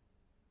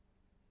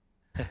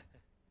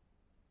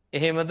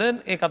 එහෙමද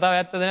ඒ කතාව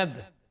ඇත්තද නැද්ද?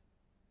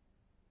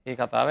 ඒ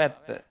කතාව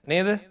ඇත්ත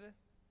නේද?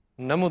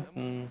 නමුත්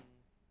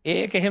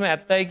ඒක එහෙම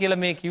ඇත්තයි කියලා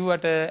මේ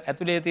කිව්වට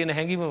ඇතුලේ තියෙන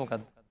හැඟීම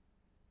මොකද්ද?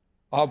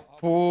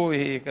 අප්පෝ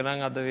ඒක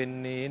නම් අද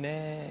වෙන්නේ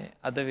නෑ.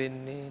 අද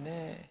වෙන්නේ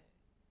නෑ.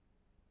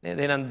 නේද?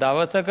 එහෙනම්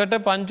දවසකට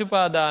පංච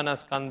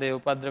උපාදානස්කන්ධයේ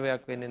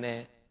උපද්‍රවයක් වෙන්නේ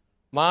නෑ.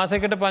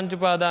 මාසයකට පංච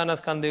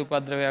උපාදානස්කන්ධයේ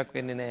උපද්‍රවයක්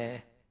වෙන්නේ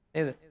නෑ.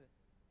 නේද?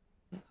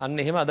 අන්න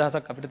එහෙම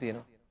අදහසක් අපිට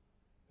තියෙනවා.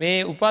 මේ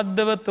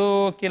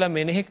උපද්දවතෝ කියලා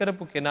මෙනෙහි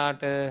කරපු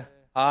කෙනාට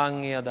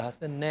ආන්ගේ අදහස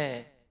නෑ.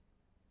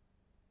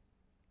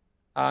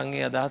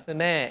 ආන්ගේ අදහස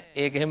නෑ.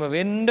 ඒක එහෙම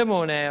වෙන්නම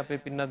ඕනෑ අපේ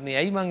පින්වත්නි.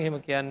 ඇයි මං එහෙම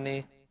කියන්නේ?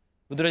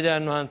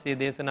 බුදුරජාණන් වහන්සේ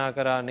දේශනා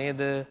කරා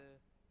නේද?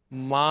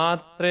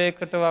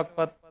 මාත්‍රයකටවත්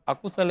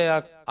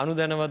අකුසලයක්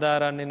අනුදැන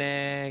වදාරන්නේ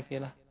නෑ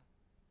කියලා.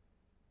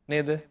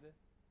 නේද?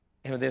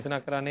 එහෙම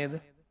දේශනා කරා නේද?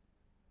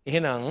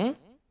 එහෙනම්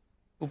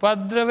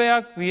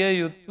උපද්‍රවයක් විය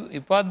යුතු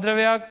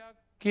උපද්‍රවයක්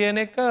කියන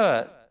එක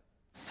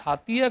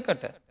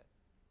සතියකට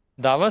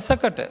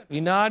දවසකට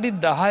විනාඩි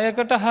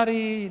 10කට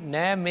හරි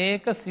නෑ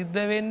මේක සිද්ධ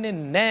වෙන්නේ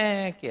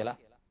නෑ කියලා.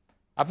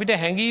 අපිට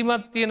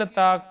හැඟීමක් තියෙන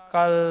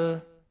තාක්කල්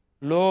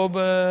ලෝභ,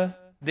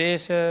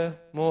 දේශ,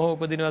 මෝහ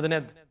උපදිනවද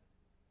නැද්ද?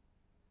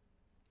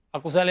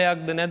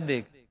 අකුසලයක්ද නැද්ද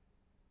ඒක?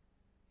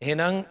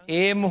 එහෙනම්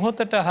ඒ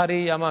මොහොතට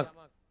හරි යමක්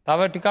තව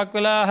ටිකක්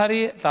වෙලා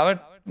හරි තව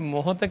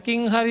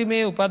මොහොතකින් හරි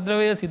මේ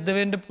උපද්‍රවය සිද්ධ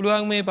වෙන්න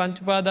පුළුවන් මේ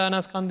පංච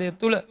උපාදානස්කන්ධය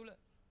තුල.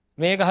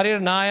 මේක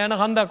හරියට නායන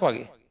කන්දක්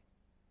වගේ.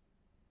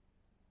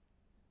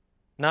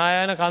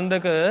 නායන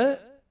කන්දක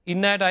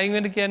ඉන්න අයට අයින්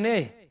වෙන්න කියන්නේ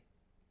ඇයි?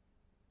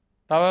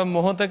 තව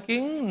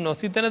මොහොතකින්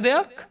නොසිතන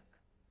දෙයක්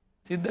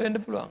සිද්ධ වෙන්න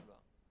පුළුවන්.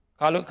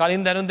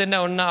 කලින් දැනුම් දෙන්න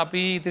ඔන්න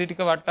අපි ඉතිරි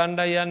ටික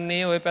වට්ටන්නයි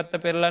යන්නේ, ওই පැත්ත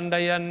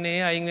පෙරලන්නයි යන්නේ,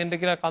 අයින් වෙන්න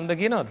කියලා කන්ද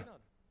කියනවද?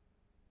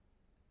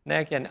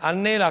 නෑ කියන්නේ.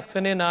 අන්නේ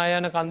ලක්ෂණේ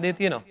නායන කන්දේ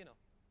තියෙනවා.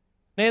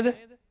 නේද?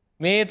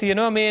 මේ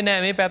තියෙනවා මේ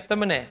නෑ මේ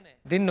පැත්තම නෑ.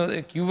 ඉතින්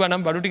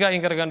කිව්වනම් බඩු ටික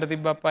අයින් කරගන්න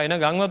තිබ්බප්පා එන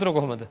ගම් වතුර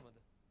කොහමද?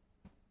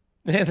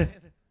 නේද?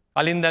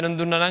 කලින් දැනුම්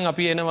දුන්නා නම්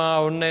අපි එනවා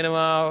ඔන්න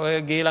එනවා ඔය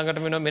ගේ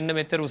ළඟට මෙන්න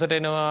මෙච්චර උසට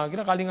එනවා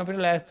කියලා කලින් අපිට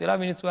ලෑස්ති වෙලා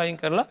මිනිස්සු අයින්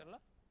කරලා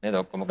නේද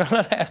ඔක්කොම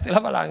කරලා ලෑස්ති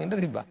වෙලා බලාගෙන ඉඳ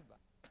තිබ්බා.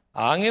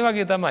 ආන්ගේ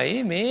වගේ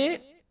තමයි මේ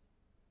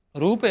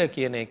රූපය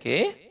කියන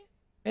එකේ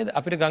නේද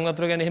අපිට ගම්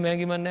වතුර ගැන එහෙම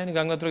හැඟීමක් නැහැ නේ.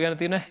 ගම් වතුර ගැන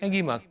තියෙන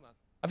හැඟීමක්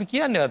අපි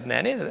කියන්නේවත්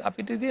නැහැ නේද?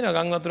 අපිට තියෙන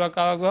ගම් වතුරක්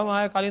ආවා ගමන්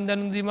ආය කලින්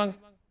දැනුම් දීමක්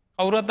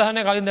කවුරුත්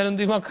අහන්නේ කලින් දැනුම්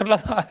දීමක් කරලා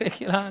තාවේ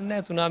කියලා අහන්නේ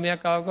නැහැ.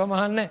 සුනාමියක් ආවා ගමන්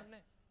අහන්නේ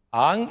නැහැ.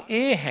 ආන්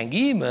ඒ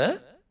හැඟීම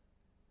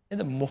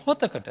නේද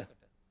මොහොතකට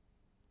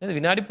නේද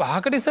විනාඩි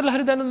 5කට ඉස්සෙල්ලා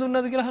හරි දැනුම්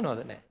දුන්නාද කියලා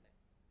අහනවද? නැහැ.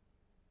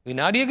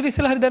 විනාඩියකට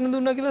ඉස්සෙල්ලා හරි දැනුම්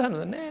දුන්නා කියලා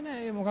අහනවද? නැහැ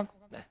නෑ ඒ මොකක්වත්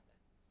නැහැ.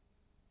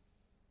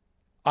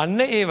 අන්න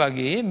ඒ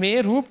වගේ මේ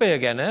රූප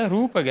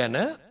ගැන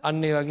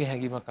අන්න ඒ වගේ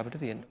හැඟීමක් අපිට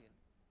තියෙනවා.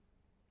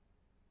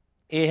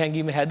 ඒ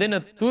හැඟීම හැදෙන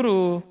තුරු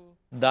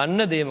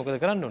දන්න දේ මොකද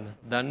කරන්න ඕන?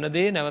 දන්න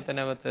දේ නැවත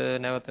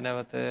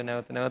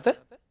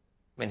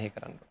මෙනෙහි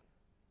කරන්න ඕන.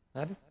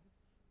 හරි?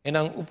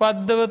 එහෙනම්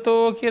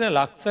උපද්දවතෝ කියන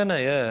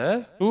ලක්ෂණය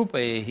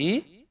රූපයේහි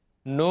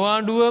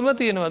නොඅඩුවම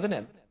තියෙනවද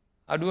නැද්ද?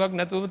 අඩුවක්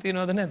නැතුවම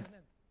තියෙනවද නැද්ද?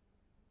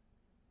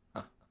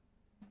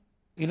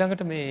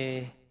 ඊළඟට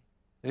මේ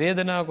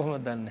වේදනාව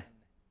කොහොමද දන්නේ?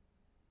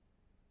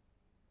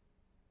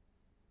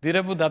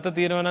 දිරපු දත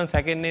තියෙනවා නම්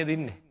සැකෙන්නේ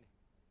දින්නේ.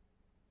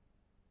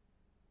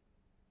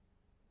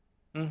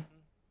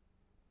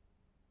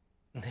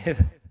 නේද?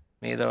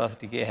 මේ දවස්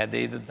ටිකේ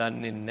හැදෙයිද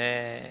දන්නේ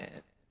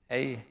නැහැ.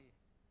 ඇයි?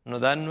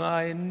 නොදන්වා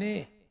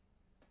එන්නේ.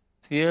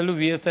 සියලු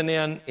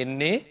ව්‍යසනයන්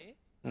එන්නේ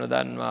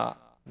නොදන්වා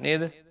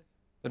නේද?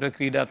 ඒතර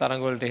ක්‍රීඩා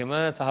තරඟ වලට එහෙම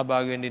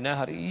සහභාගී වෙන්නේ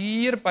නැහැ.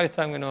 හරියට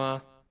පරිස්සම් වෙනවා.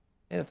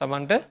 නේද?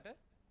 Tamanට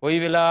කොයි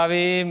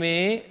වෙලාවෙ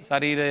මේ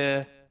ශරීරය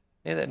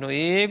නේද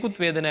නොයේකුත්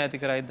වේදනා ඇති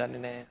කරයිද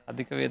දන්නේ නැහැ.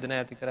 අධික වේදනා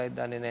ඇති කරයිද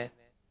දන්නේ නැහැ.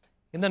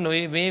 එහෙනම්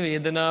මේ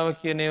වේදනාව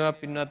කියන ඒවා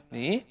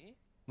පින්වත්නි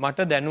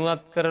මට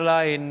දැනුවත්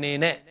කරලා එන්නේ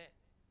නැහැ.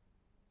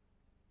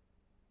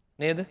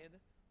 නේද?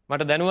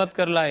 මට දැනුවත්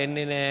කරලා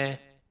එන්නේ නැහැ.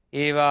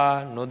 ඒවා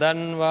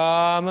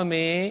නොදන්වාම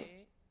මේ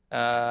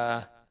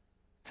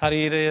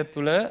ශරීරය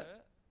තුල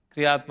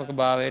ක්‍රියාත්මක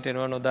භාවයට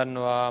එනවා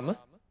නොදන්වාම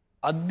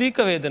අධික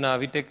වේදනාව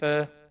විතක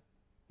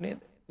නේද?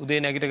 උදේ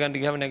නැගිට ගන්න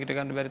ගියාම නැගිට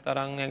ගන්න බැරි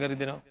තරම් ඇඟරි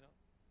දෙනවා.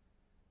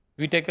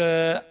 විටක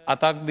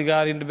අතක්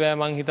දිගාරින්න බෑ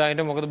මං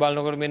හිතාගෙන මොකද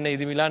බලනකොට මෙන්න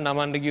ඉදිමිලා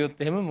නමන්න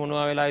ගියොත් එහෙම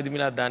මොනවා වෙලා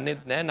ඉදිමිලා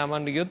දන්නෙත් නෑ.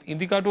 නමන්න ගියොත්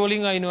ඉදි කටු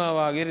වලින් අයින්නවා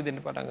වාගේ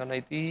රිදෙන්න පටන්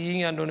ගන්නවා.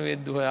 ඉතින් යන්න ඕනේ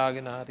වෙද්දු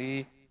හොයාගෙන හරි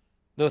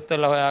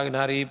දොස්තරලා හොයාගෙන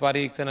හරි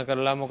පරීක්ෂණ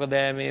කරලා මොකද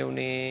මේ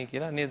උනේ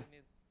කියලා නේද?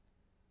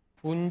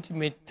 පුංචි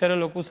මෙච්චර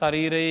ලොකු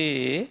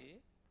ශරීරයේ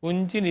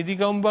පුංචි නිදි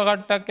කම්බ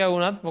කට්ටක්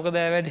ඇවුනත් මොකද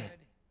වැඩේ?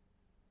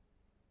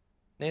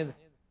 නේද?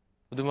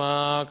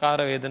 පුදුමාකාර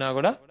වේදනාව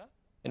ගොඩක්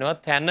එනවා.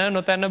 තැන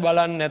නොතැන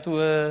බලන්නේ නැතුව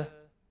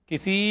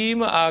කිසිම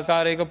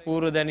ආකාරයක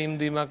පූර්ව දැනීම්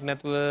දීමක්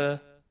නැතුව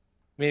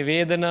මේ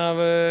වේදනාව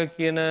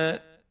කියන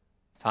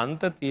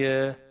සන්තතිය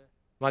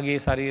මගේ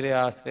ශරීරය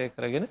ආශ්‍රය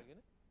කරගෙන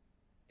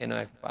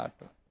එනවා එකපාරට.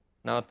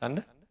 නවත්තන්න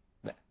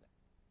බෑ.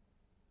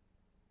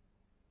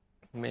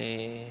 මේ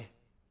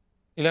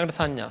ඊළඟට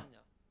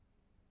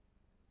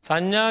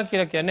සංඥා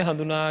කියලා කියන්නේ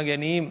හඳුනා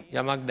ගැනීම.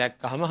 යමක්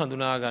දැක්කහම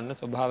හඳුනා ගන්න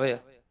ස්වභාවය.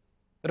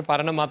 ඒතර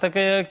පරණ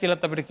මතකය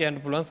කියලාත් අපිට කියන්න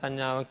පුළුවන්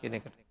සංඥාව කියන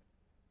එකට.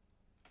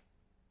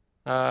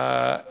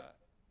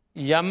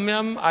 යම්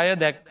යම් අය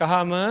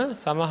දැක්කහම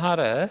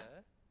සමහර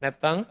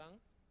නැත්තං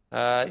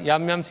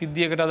යම් යම්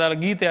සිද්ධියකට අදාළ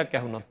ගීතයක්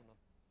ඇහුණොත්.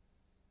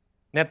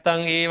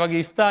 නැත්තං ඒ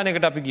වගේ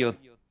ස්ථානයකට අපි ගියොත්.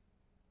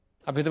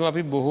 අපිතුම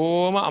අපි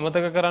බොහෝම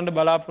අමතක කරන්න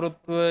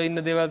බලාපොරොත්තුව ඉන්න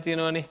දෙවල්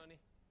තියෙනවනේ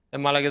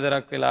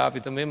මළගෙදරක් වෙලා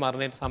අපිතු මේ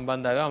මරණයට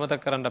සම්බන්ධව අමතක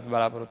කරන්න අපි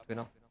බලාපොරොත්තු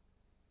වෙනවා.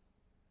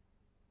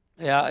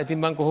 එයා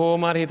ඉතින් බං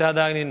කොහෝමාර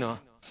හිතාදාගෙනන්නවා.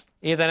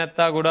 ඒ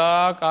තැනැත්තා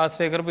ගොඩා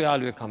කාශ්‍රය කරපු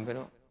යාළුවෙක්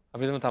කම්පෙනවා.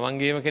 අපිතුම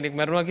තමන්ගේම කෙනෙක්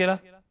මැරුණවා කියලා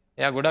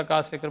එය ගොඩා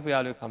කාශ්‍රය කරපු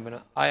යාළුවෙක් කම්පෙන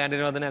ආය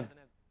අඩරවද නැද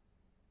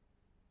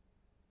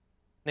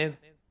නේද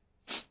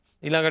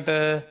ඊළඟට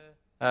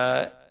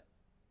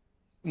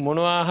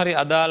මොනවාහරි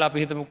අදාල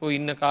අපිහිතමකෝ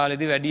ඉන්න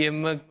කාලෙදි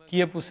වැඩියෙන්ම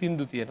කියපු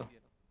සින්දු තියෙනවා.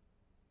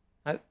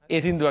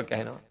 ඒ සින්දුවක්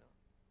ඇහෙනවා.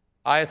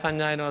 ආය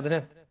සංඥායනවද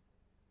නැත්.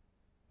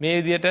 මේ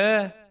විදියට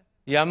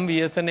යම්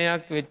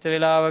ව්‍යසනයක් වෙච්ච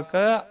වෙලාවක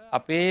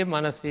අපේ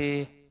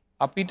මනසේ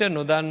අපිට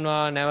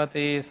නොදන්වා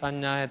නැවතේ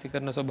සංඥා ඇති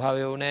කරන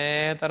ස්වභාවයෝ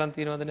නෑ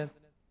තරන්තිනවද නැත්.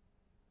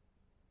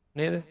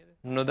 නේද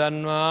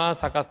නොදන්වා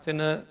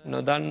සකස්වෙන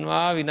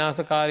නොදන්වා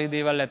විනාසකාරී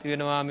දේවල්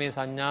ඇතිවෙනවා මේ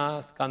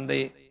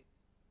සංඥාස්කන්දයේ.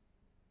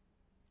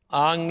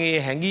 ආන්ගේ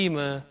හැඟීම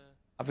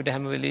අපිට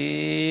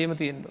හැමවෙලේම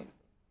තියෙන්ඩුවන්.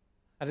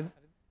 හරි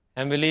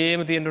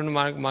හැම්වෙලේම තියෙන්ටුන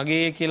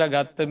මගේ කියලා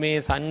ගත්ත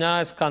මේ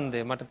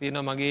සංඥාස්කන්දය මට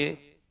තියෙන මගේ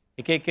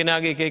එකක්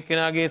කෙනගේ එකක්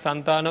කෙනගේ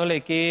සන්තානවල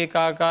එක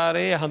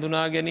ආකාරයේ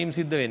හඳුනා ගැනීම්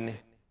සිද්ධ වෙන්නේ.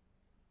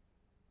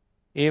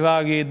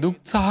 ඒවාගේ දුක්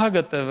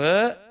සහගතව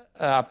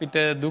අපිට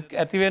දුක්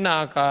ඇතිවෙන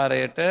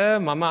ආකාරයට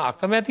මම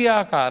අකමැති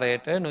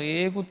ආකාරයට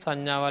නොඒකුත්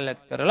සංඥාවල්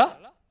ඇති කරලා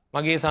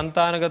මගේ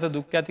සන්තානගත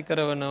දුක් ඇති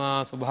කරවනවා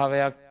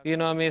ස්වභාවයක්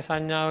තියෙනවා මේ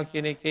සංඥාව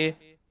කියන එකේ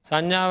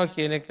සංඥාව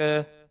කියන එක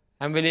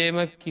හැම්වෙලේම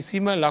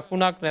කිසිම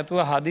ලකුණක් නැතුව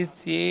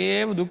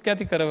හදිස්සියේම දුක්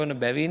ඇති කරවන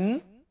බැවින්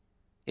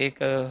ඒක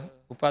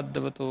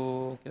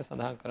උපද්දවතෝ කියල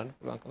සඳහන් කරන්න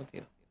පුළුවන්කම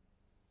තියෙන.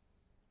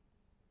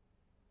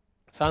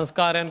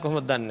 සංස්කාරයන් කොහොම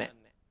දන්නේ.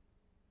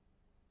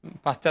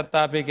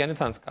 පශ්චත්තාපය ගැන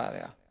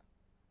සංස්කාරයක්.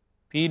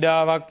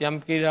 පීඩාවක්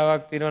යම්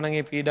පීඩාවක්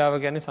තිරවනගේ පීඩාව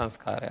ගැන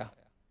සංස්කාරයක්.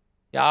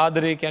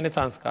 යාදරය ගැන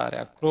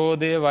සංස්කාරයක්.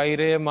 ක්‍රෝධය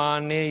වෛරය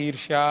මාන්‍යය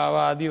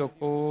ඊර්ෂාවාදී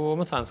ඔකෝම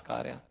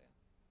සංස්කාරයක්.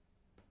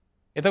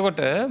 එතකොට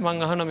මං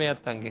අහන මේ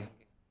අත්තන්ගේ.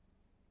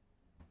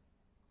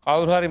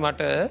 කවුරුහරි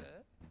මට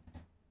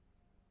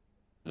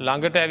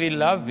ළඟට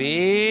ඇවිල්ලා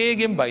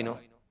වේගෙන් බයිනෝ.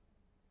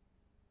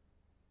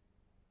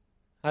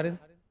 හරි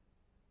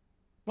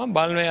මං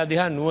බලනොය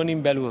අදිහා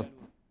නුවනින් බැලුවොත්.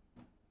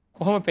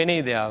 කොහොම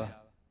පෙනෙයි දෙයාව.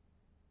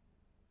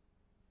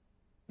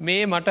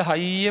 මේ මට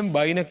හයියෙන්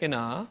බයින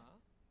කෙනා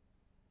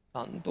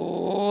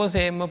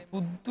සන්තෝසයම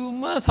පුද්දුම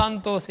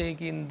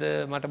සන්තෝසයකින්ද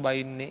මට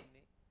බයින්නේ.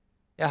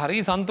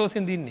 හරි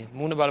සන්තෝසින් දින්නේ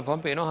මුණ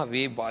බලපම් පේනවා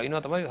වේ බයින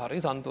තමයි හරි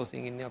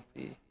සන්තෝසින් ඉන්න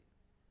අපේ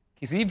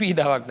කිසි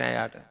පීඩාවක්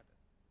නෑයාට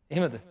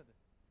එහෙමද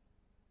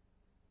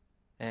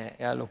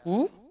එයා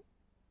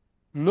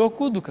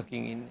ලොකු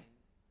දුකකින් ඉන්න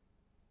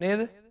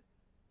නේද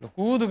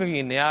ලොකු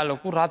දුකකින් එයා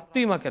ලොකු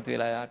රත්වීමක් ඇති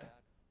වෙලායාට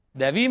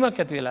දැවීමක්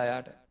ඇති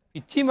වෙලායාට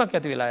පිච්චීමක්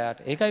ඇති වෙලායාට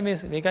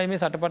ඒකයි මේ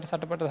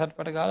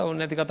සටපට ගාල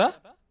ඔන්න ඇති කතා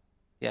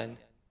යන්න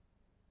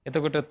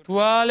එතකොට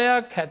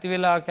තුවාලයක් හැති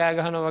වෙලා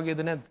කෑගහන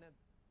වගේද නැද්ද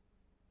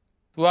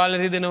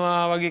තුවාලරි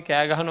දෙනවා වගේ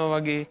කෑගහනෝ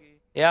වගේ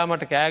එයා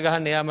මට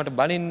කෑගහන්න එයා මට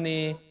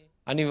බනින්නේ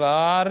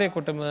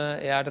අනිවාර්යකොටම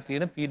එයාට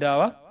තියෙන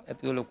පීඩාවක්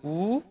ඇතිව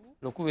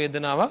ලොකු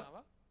වේදනාවක්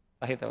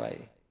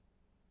සහිතවයි.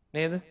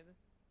 නේද?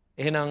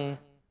 එහෙනම්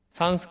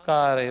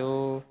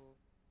සංස්කාරයෝ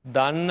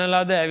දන්න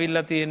ලද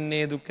ඇවිල්ල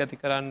තියෙන්නේ දුක් ඇති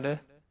කරන්න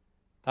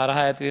තරහ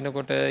ඇති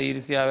වෙනකොට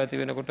ඊරිසියාව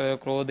ඇති වෙනකොට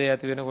ක්‍රෝධය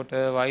ඇති වෙනකොට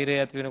වෛරය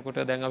ඇති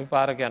වෙනකොට දැන් අපි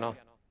පාරක යනවා.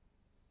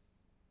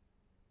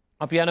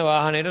 අපි යන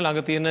වාහනයට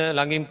ළඟ තියෙන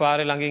ළඟින්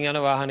පාරේ ළඟින් යන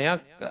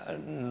වාහනයක්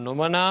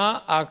නොමනා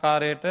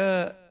ආකාරයට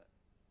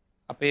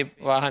අපේ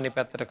වාහනේ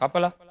පැත්තට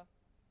කපලා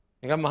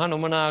නිකන් මහා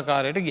නොමනා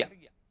ආකාරයට ගියා.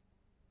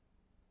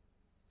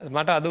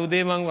 මට අද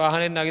උදේ මං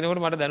වාහනේ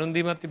නගිනකොට මට දැනුම්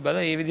දීමක් තිබ්බද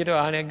ඒ විදිහට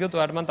වාහනයක් ගියොත්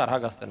ඔයාලට මං තරහ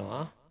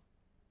ගස්සනවා.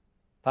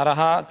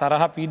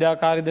 තරහ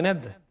පීඩාකාරීද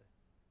නැද්ද?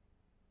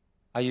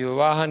 අයියෝ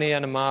වාහනේ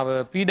යන මාව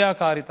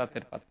පීඩාකාරී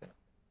තත්ත්වයට පත් වෙනවා.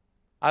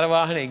 අර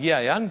වාහනේ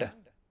ගියා යන්න.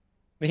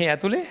 මෙහි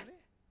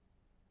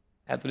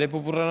ඇතුලේ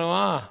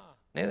පුපුරනවා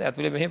නේද?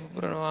 ඇතුලේ මෙහෙ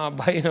පුපුරනවා,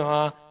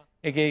 බයිනවා,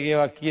 එක එක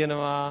ඒවා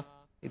කියනවා.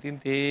 ඉතින්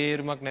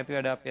තේරුමක් නැති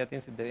වැඩ අපේ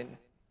අතින් සිද්ධ වෙන්නේ.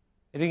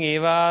 ඉතින්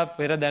ඒවා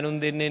පෙර දැනුම්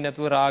දෙන්නේ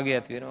නැතුව රාගය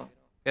ඇති වෙනවා.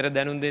 පෙර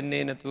දැනුම්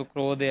දෙන්නේ නැතුව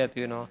ක්‍රෝධය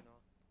ඇති වෙනවා.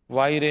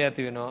 වෛරය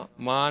ඇති වෙනවා.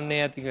 මාන්නය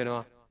ඇති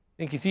වෙනවා.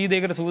 ඉතින් කිසි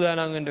දෙයකට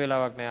සූදානම් වෙන්න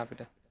වෙලාවක් නැහැ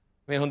අපිට.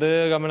 මේ හොඳ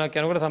ගමනක්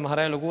යනකොට සමහර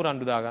අය ලොකු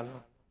රණ්ඩු දා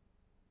ගන්නවා.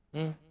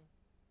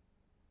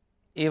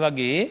 ඒ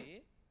වගේ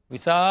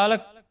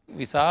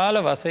විශාල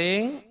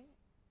වශයෙන්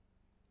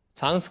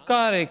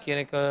සංස්කාරය කියන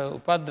එක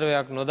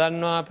උපද්‍රවයක්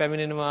නොදන්නවා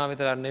පැමිණෙනවා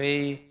විතරක්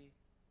නෙවෙයි.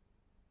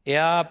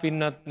 එයා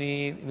පින්නත්නි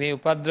මේ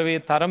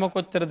උපද්‍රවයේ තරම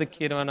කොච්චරද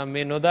කියනවා නම්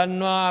මේ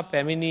නොදන්නවා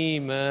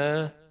පැමිණීම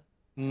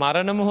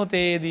මරණ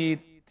මොහොතේදී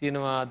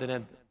තියෙනවාද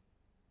නැද්ද?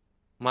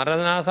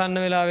 මරණාසන්න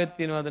වෙලාවෙත්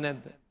තියෙනවද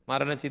නැද්ද?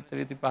 මරණ චිත්ත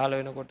වීති පහළ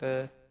වෙනකොට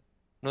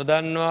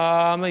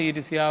නොදන්වාම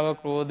ඊර්ෂ්‍යාව,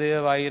 ක්‍රෝධය,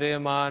 වෛරය,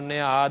 මාන්නය,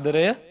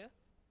 ආදරය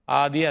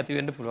ආදී ඇති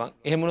වෙන්න පුළුවන්.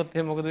 එහෙම වුණොත්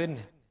එහෙනම් මොකද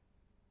වෙන්නේ?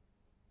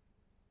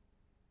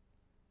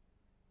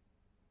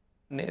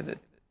 නේද?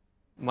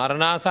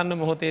 මරණාසන්න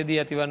මොහොතේදී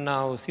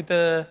ඇතිවන්නා වූ සිත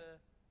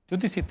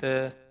චුතිසිත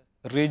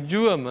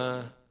රිජ්ජුවම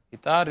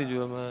ඉතා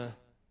රිජුවම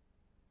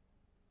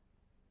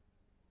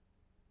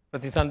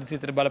ප්‍රතිසන්ධ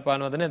සිතට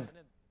බලපානවද නැද්ද.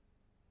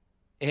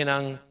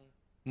 එහෙනම්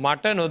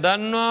මට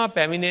නොදන්වා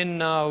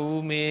පැමිණෙන්න වූ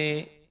මේ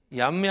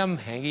යම් යම්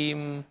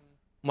හැඟීම්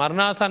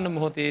මරණාසන්න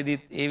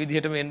මොහොතේදීත් ඒ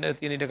විදිහටම එන්න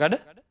තියෙනටකඩ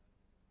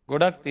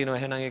ගොඩක් තියෙනවා.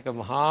 එහෙනම් එක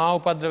මහා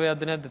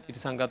උපද්‍රවයක්ද නැද්ද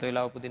තිරිසංගත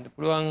වෙලා උපදින්න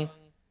පුළුවන්.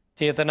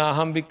 චේතනා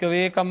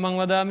හම්භික්කවේ කම්මං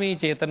වදාමි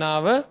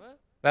චේතනාව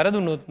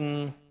වැරදුනොත්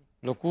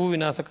ලොකු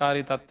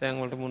විනාශකාරී තත්ත්වයන්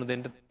වලට මුහුණ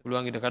දෙන්න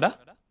පුළුවන් ඉඩකඩ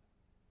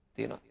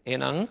තියෙනවා.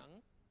 එහෙනම්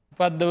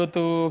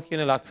උපද්දවතු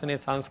කියන ලක්ෂණය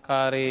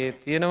සංස්කාරයේ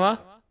තියෙනවා.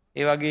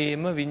 ඒ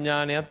වගේම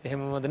විඥානයත්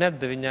එහෙමද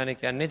නැද්ද. විඥානය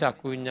කියන්නේ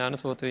චක්කු විඥාන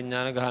සෝත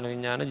විඥාන ගහන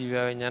විඥාන ජීව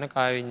විඥාන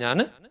කාය විඥාන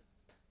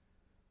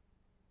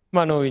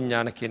මනෝ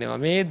විඥාන කියනවා.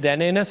 මේ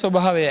දැනෙන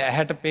ස්වභාවය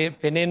ඇහැට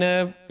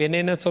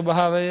පෙනෙන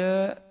ස්වභාවය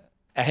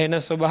ඇහෙන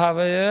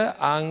ස්වභාවය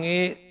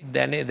ආන්ගේ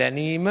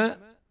දැනීම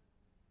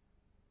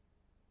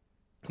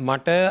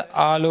මට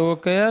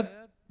ආලෝකය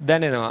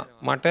දැනෙනවා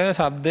මට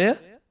ශබ්දය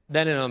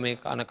දැනෙනවා මේ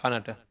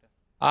කනට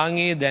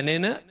ආන්ගේ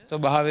දැනෙන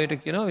ස්වභාවයට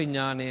කියනවා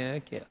විඥානය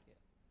කියලා.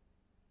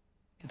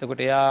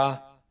 එතකොට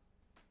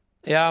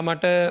එයා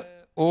මට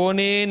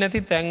ඕනේ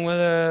නැති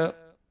තැන්වල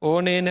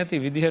ඕනේ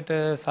නැති විදිහට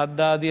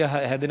සද්ධාදිය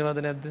හැදෙනවද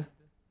නැද්ද.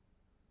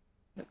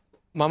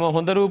 මම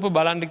හොඳ රූප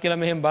බලන්ඩ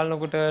කියලා මෙහෙම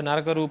බලනකොට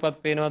නරක රූපත්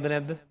පේනවද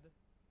නැද්ද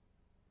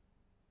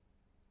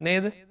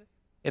නේද.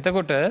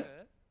 එතකොට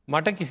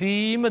මට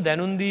කිසිීම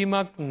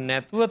දැනුන්දීමක්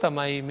නැතුව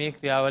තමයි මේ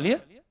ක්‍රියාවලිය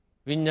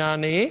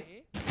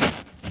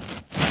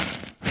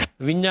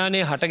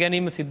විඤ්ඥානයේ හට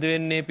ගැනීම සිද්ධ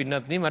වෙන්නේ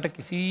පින්නත්න මට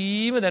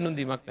කිසිීම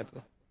දැනුන්දීමක්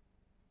නැතුව.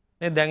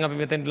 දැන් අපි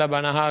මෙතැන්ටලා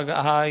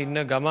බණහා ඉන්න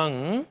ගමන්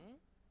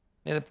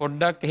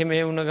පොඩ්ඩක් එහෙම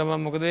වුණ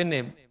ගමන් මොකද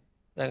වෙන්නේ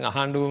දැන්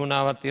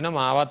අහන්ඩුවමනාවත් තියෙන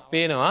මාවත්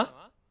පේනවා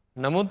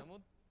නමුත්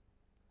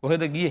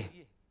කොහෙද ගියේ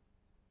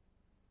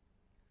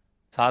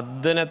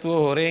සද්ද නැතුව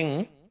හොරෙන්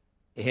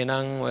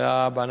එහෙනම්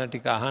ඔයා බණ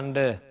ටික අහන්ඩ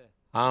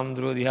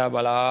හාමුදුරුවෝ දිහා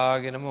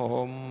බලාගෙනම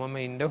ඔහොම්මම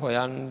ඉන්ඩ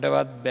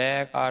හොයන්ඩවත්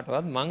බෑ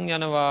කාටවත් මං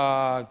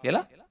යනවා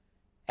කියලා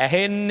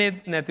ඇහෙන්නෙත්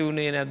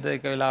නැතිවුණේ නැද්ද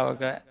එක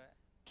වෙලාවක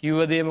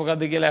කිව්වදේ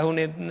මොකද කියලා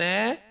ඇහුනෙත්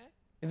නෑ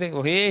ඉති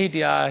ඔහේ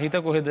හිටියා හිත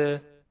කොහෙද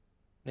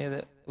නේද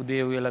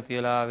උදේ උයලා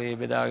තියලාවේ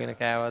බෙදාගෙන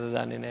කෑවද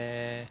දන්නේ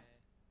නෑ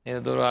නේද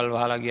දොරවල්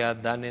වහලා ගියාත්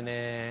දන්නේ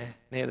නෑ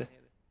නේද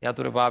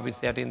යතුර පාපිස්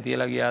යටින්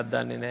තියලා ගියාත්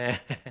දන්නේ නෑ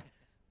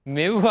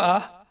මෙව්වා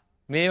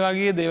මේ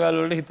වගේ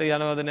දේවල් වලට හිත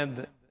යනවද නැද්ද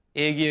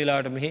ඒ ගිය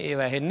වෙලාවට මෙහෙ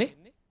ඒව ඇහෙන්නේ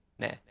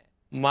නෑ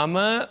මම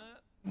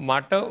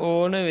මට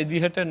ඕන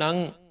විදිහට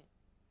නම්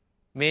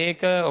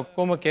මේක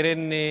ඔක්කොම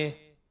කෙරෙන්නේ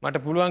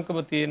මට පුළුවන්කම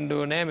තියෙන්න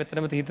ඕනේ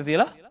මෙතනම හිත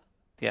තියලා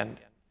තියන්න.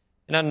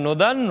 එහෙනම්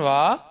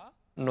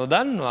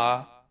නොදන්වා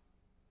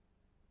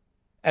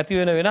ඇති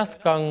වෙන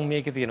වෙනස්කම්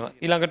මේකේ තියෙනවා.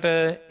 ඊළඟට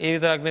ඒ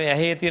විතරක් නෙවෙයි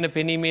ඇහි තියෙන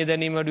පෙනීමේ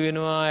දැනීම අඩු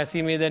වෙනවා,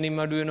 ඇසීමේ දැනීම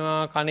අඩු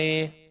වෙනවා, කනේ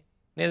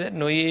නේද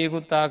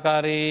නොයේකුත්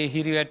ආකාරයේ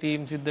හිරි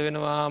වැටීම් සිද්ධ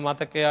වෙනවා,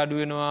 මතකය අඩු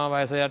වෙනවා,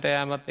 වයස යට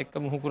යෑමත් එක්ක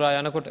මුහුකුරා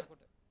යනකොට.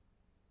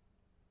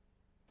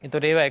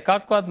 ඒතකොට ඒවා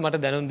එකක්වත්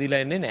මට දැනුම්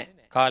දීලා එන්නේ නැහැ.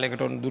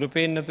 කාලයකට දුර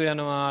පේන්නේ නැතු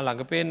යනවා,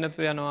 ළඟ පේන්නේ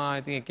නැතු යනවා.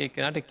 ඉතින් එක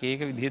එක්කෙනාට එක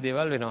එක විදිහේ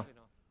දේවල් වෙනවා.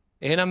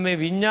 එහෙනම් මේ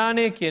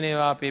විඥානය කියන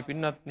ඒවා අපේ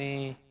පින්වත්නි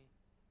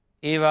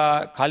ඒවා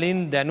කලින්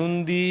දැනුම්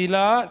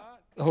දීලා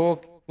හෝ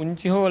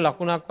පුංචි හෝ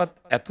ලකුණක්වත්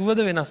ඇතුවද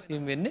වෙනස්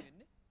වීම වෙන්නේ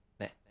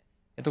නැහැ.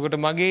 එතකොට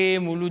මගේ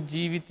මුළු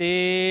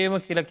ජීවිතේම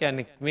කියලා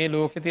කියන්නේ මේ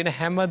ලෝකේ තියෙන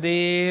හැම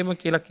දෙයක්ම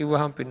කියලා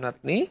කිව්වහම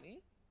පින්වත්නි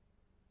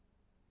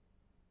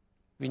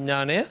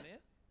විඥාණය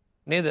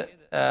නේද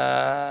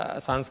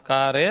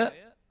සංස්කාරය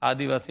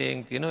ආදි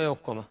වශයෙන් තියෙන ඔය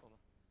ඔක්කොම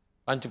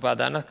පංච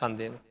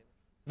උපාදානස්කන්ධයම.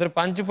 ඒතර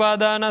පංච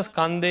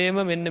උපාදානස්කන්ධයම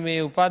මෙන්න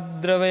මේ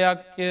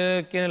උපද්‍රවයක්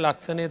කියන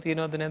ලක්ෂණය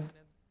තියෙනවද නැද්ද?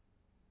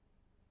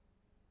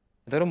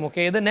 ඒතර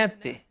මොකේද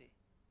නැත්තේ?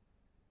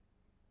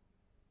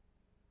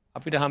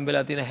 අපිට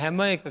හම්බෙලා තියෙන හැම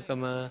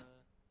එකකම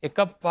එක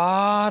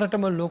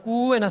පාරටම ලොකු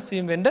වෙනස්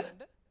වීම වෙන්න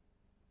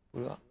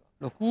පුළුවන්.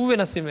 ලොකු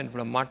වෙනස් වීම වෙන්න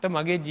පුළුවන්. මට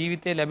මගේ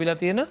ජීවිතේ ලැබිලා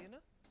තියෙන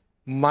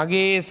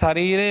මගේ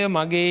ශරීරය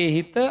මගේ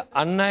හිත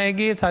අන්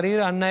අයගේ ශරීර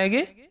අන්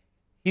අයගේ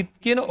හිත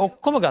කියන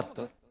ඔක්කොම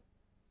ගත්තොත්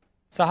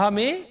සහ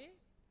මේ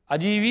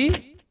අජීවී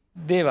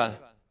දේවල්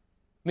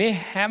මේ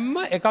හැම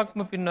එකක්ම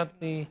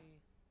පින්වත්නි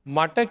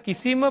මට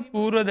කිසිම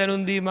පූර්ව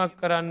දැනුම් දීමක්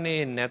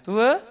කරන්නේ නැතුව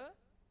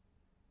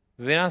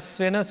වෙනස්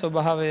වෙන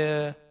ස්වභාවය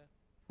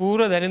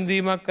පූර්ව දැනුම්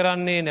දීමක්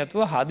කරන්නේ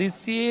නැතුව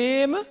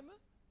හදිස්සියේම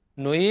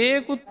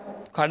නොයේකුත්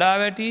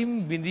කඩාවැටීම්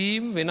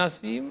බිඳීම් වෙනස්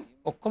වීම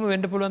ඔක්කොම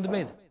වෙන්න පුළුවන්ද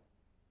බෑද?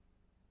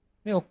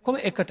 මේ ඔක්කොම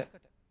එකට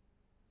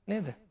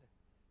නේද?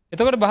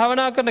 එතකොට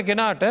භාවනා කරන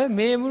කෙනාට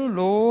මේ මුළු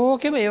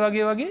ලෝකෙම ඒ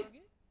වගේ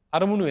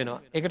අරමුණු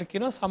වෙනවා. ඒකට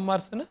කියනවා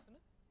සම්මර්ෂණ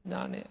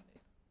ඥානය.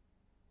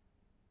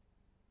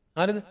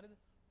 හරිද?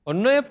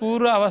 ඔන්න ඔය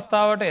පූර්ව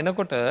අවස්ථාවට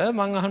එනකොට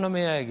මං අහන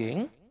මේ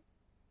අයගෙන්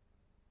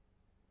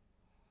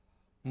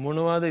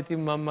මොනවද ඉතින්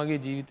මම මගේ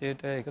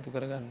ජීවිතයට එකතු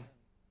කරගන්නේ?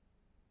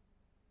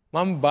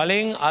 මම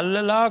බලෙන්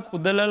අල්ලලා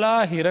කුදලලා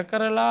හිර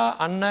කරලා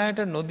අන් අයට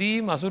නොදී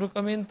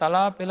මසුරුකමින්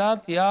තලා පෙලා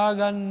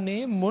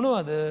තියාගන්නේ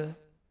මොනවද?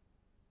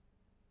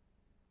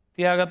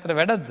 තියාගත්තට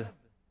වැඩක්ද?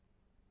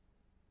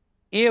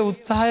 ඒ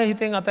උත්සාහය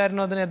හිතෙන්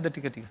අතෑරනවද නැද්ද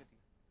ටික ටික.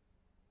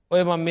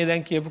 ඔය මම මේ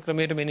දැන් කියපු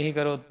ක්‍රමයට මෙනෙහි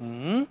කරොත්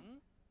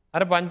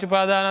අර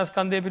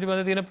පංචුපාදානස්කන්ධය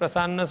පිළිබඳ තියෙන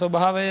ප්‍රසන්න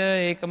ස්වභාවය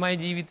ඒකමයි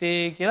ජීවිතය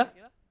කියලා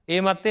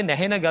ඒ මත්තේ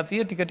නැහෙන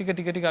ගතිය ටික ටික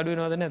ටික ටික අඩු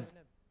වෙනවද නැද්ද?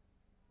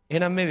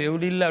 එහෙනම් මේ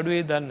වෙවුලිල්ල අඩු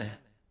වෙයිද දන්නේ නැහැ.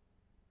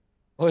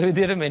 ඔය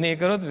විදිහට මෙනෙහි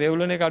කරොත්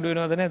වෙවුලන එක අඩු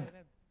වෙනවද නැද්ද?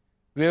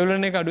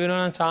 වෙවුලන එක අඩු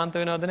වෙනවා නම් ශාන්ත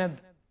වෙනවද නැද්ද?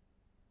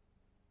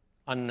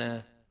 අන්න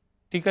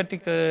ටික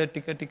ටික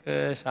ටික ටික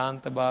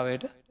ශාන්ත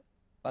භාවයට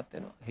පත්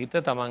වෙනවා. හිත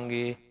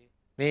තමන්ගේ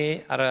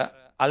මේ අර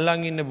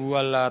අල්ලන් ඉන්න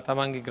බූවල්ලා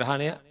තමන්ගේ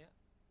ග්‍රහණය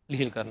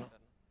ලිහිල් කරනවා.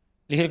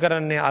 ලිහිල්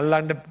කරන්නේ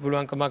අල්ලන්ට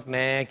පුළුවන්කමක්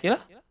නෑ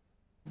කියලා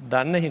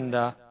දන්න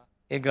හින්දා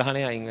ඒ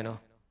ග්‍රහණය අයින් වෙනවා.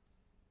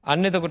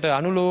 අන්න එතකොට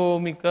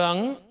අනුලෝමිකං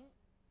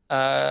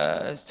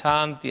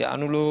ශාන්තිය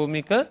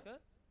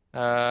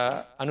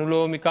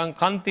අනුලෝමිකං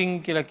කන්තිං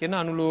කියලා කියන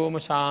අනුලෝම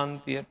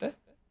ශාන්තියට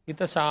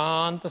හිත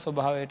ශාන්ත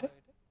ස්වභාවයට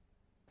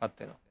පත්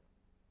වෙනවා.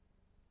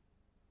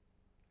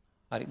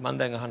 හරි මන්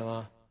දැන්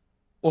අහනවා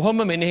ඔහොම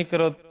මෙනෙහි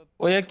කරොත්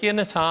ඔය කියන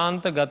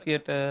ශාන්ත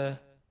ගතියට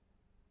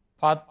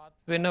පත්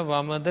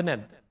වෙනවමද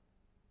නැද්ද?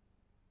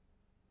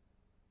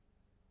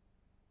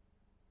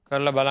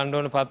 කරලා බලන්න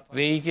ඕන පත්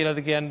වෙයි කියලාද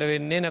කියන්න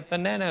වෙන්නේ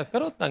නැත්නම් නෑ නෑ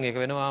කරොත් නම් ඒක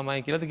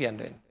වෙනවාමයි කියලාද කියන්න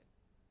වෙන්නේ.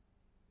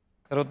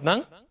 කරොත්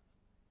නම්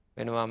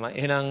වෙනවාමයි.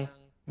 එහෙනම්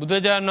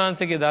බුදුරජාණන්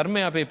වහන්සේගේ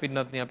ධර්මය අපේ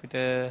පින්නත්නි අපිට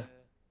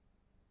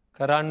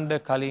කරන්න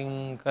කලින්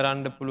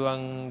කරන්න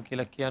පුළුවන්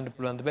කියලා කියන්න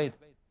පුළුවන්ද බැයිද?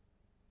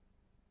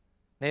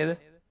 නේද?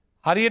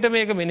 හරියට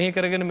මේක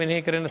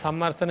මෙනෙහි කරන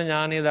සම්මර්ථන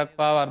ඥානය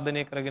දක්වා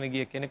වර්ධනය කරගෙන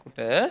ගිය කෙනෙකුට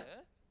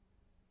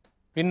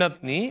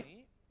පින්නත්නි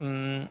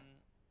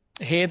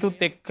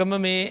හේතුත් එක්කම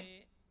මේ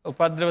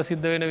උපද්‍රව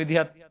සිද්ධ වෙන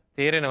විදිහත්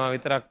තේරෙනවා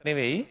විතරක්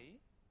නෙවෙයි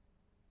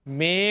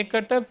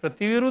මේකට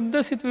ප්‍රතිවිරුද්ධ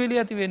සිතුවිලි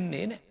ඇති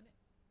වෙන්නේ නැහැ.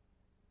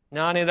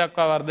 ඥානය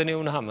දක්වා වර්ධනය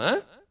වුණාම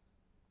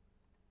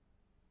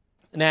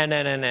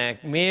නෑ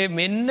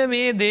මෙන්න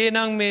මේ දේ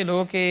නම් මේ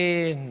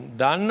ලෝකේ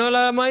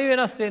දන්නවලාමයි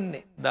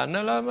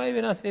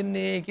වෙනස්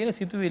වෙන්නේ කියන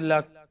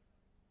සිතුවිල්ලක්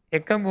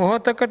එක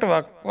මොහොතකට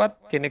වක්වත්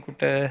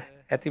කෙනෙකුට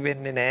ඇති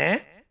වෙන්නේ නෑ.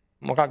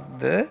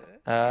 මොකක්ද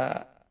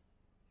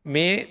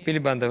මේ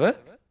පිළිබඳව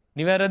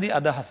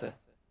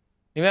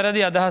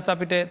නිවැරදි අදහස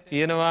අපිට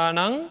තියෙනවා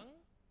නම්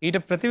ඊට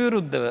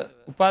ප්‍රතිවිරුද්ධව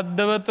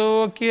උපද්දවතෝ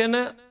කියන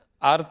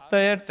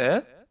අර්ථයට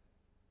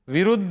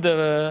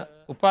විරුද්ධව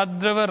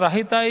උපද්‍රව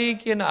රහිතයි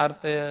කියන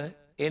අර්ථය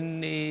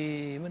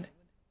එන්නෙම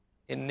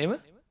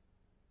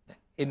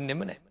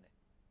නෑ.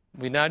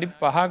 විනාඩි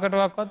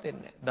 5කටවත්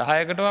එන්නේ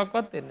නැහැ.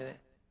 10කටවත් එන්නේ නැහැ.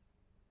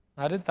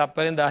 හරි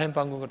තප්පරෙන් 10න්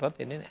පංගුවකටවත්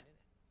එන්නේ නැහැ.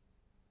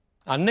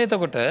 අන්න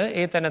එතකොට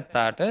ඒ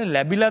තැනත්තාට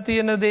ලැබිලා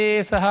තියෙන දේ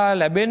සහ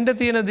ලැබෙන්න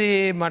තියෙන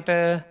දේ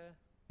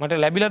මට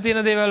ලැබිලා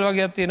තියෙන දේවල්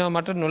වගේක් තියෙනවා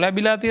මට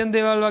නොලැබිලා තියෙන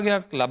දේවල්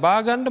වගේක් ලබා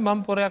ගන්න මම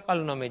පොරයක්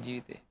අල්ලනවා මේ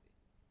ජීවිතේ.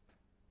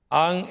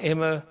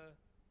 එහෙම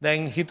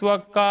දැන්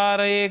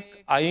හිතුවක්කාරයෙක්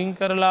අයින්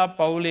කරලා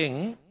පවුලෙන්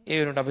ඒ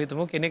වෙනට අපි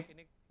හිතමු කෙනෙක්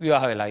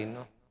විවාහ වෙලා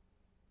ඉන්නවා.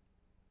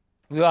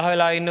 විවාහ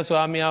වෙලා ඉන්න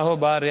ස්වාමියා හෝ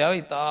භාර්යාව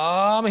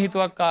ඉතාම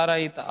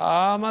හිතුවක්කාරයි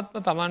ඉතාමත්ම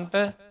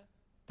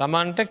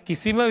තමන්ට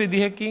කිසිම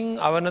විදිහකින්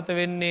අවනත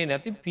වෙන්නේ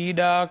නැති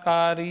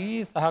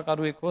පීඩාකාරී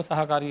සහකරුවෙක් හෝ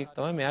සහකාරියෙක්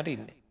තමයි මෙයාට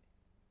ඉන්නේ.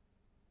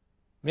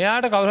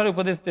 මෙයාට කවුරු හරි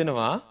උපදෙස්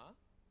දෙනවා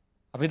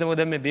අපි හිතමු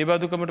දැන් මේ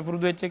බේබදුකමට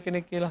පුරුදු වෙච්ච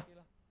කෙනෙක් කියලා.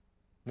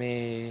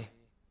 මේ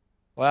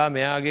ඔයා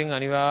මෙයාගෙන්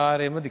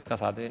අනිවාර්යයෙන්ම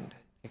දික්කසාද වෙන්න.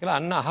 ඒකලා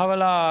අන්න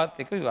අහවලාත්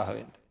එක විවාහ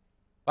වෙන්න.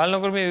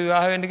 බලනකොට මේ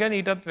විවාහ වෙන්න කියන්නේ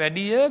ඊටත්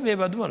වැඩිය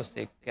බේබදු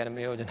මිනිස්සෙක්. කියන්නේ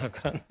මේ යෝජනා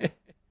කරන්නේ.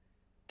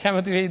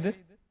 කැමති වෙයිද?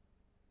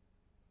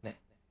 නෑ.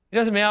 ඊට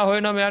පස්සේ මෙයා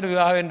හොයනවා මෙයාට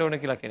විවාහ වෙන්න ඕන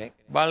කියලා කෙනෙක්.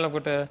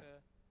 බලනකොට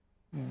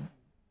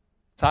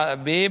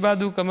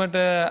බේබදුකමට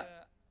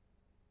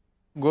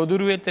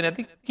ගොදුරු වෙච්ච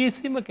නැති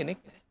කිසිම කෙනෙක්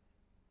නෑ.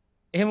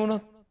 එහෙම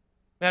වුණොත්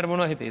මෙයාට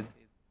මොනව හිතේද?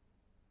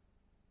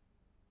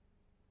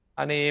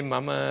 අනේ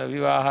මම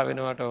විවාහ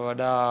වෙනවට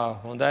වඩා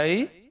හොඳයි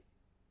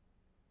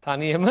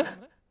තනියම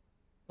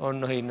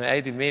ඔන්න ඉන්නවා.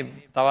 ඇයි මේ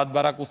තවත්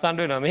බරක් උස්සන්න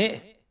වෙනවා මේ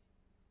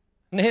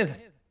නේද?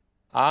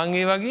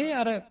 ආන්ගේ වගේ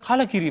අර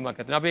කලකිරීමක්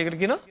ඇති වෙනවා. අපි ඒකට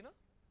කියනවා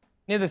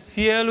නේද?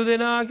 සියලු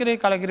දෙනා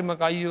කියලා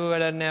කලකිරීමක් අයියෝ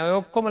වැඩක් නැහැ. ඔය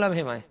ඔක්කොමලා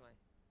මෙහෙමයි.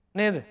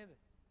 නේද?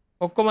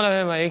 ඔක්කොමලා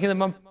මෙහෙමයි. ඒකෙන්ද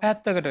මම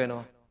පැත්තකට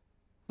වෙනවා.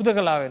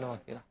 හුදකලා වෙනවා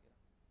කියලා.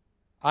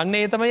 අන්න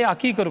ඒ තමයි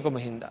අකීකරුකම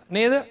හින්දා.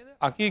 නේද?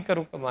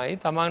 අකීකරුකමයි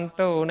Tamanට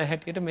ඕන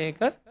හැටියට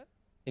මේක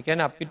ඒ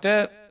කියන්නේ අපිට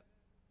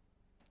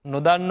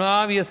නොදන්නවා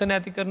ව්‍යසන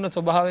ඇති කරන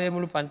ස්වභාවය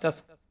මුළු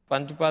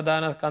පංච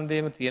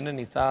උපාදානස්කන්ධයේම තියෙන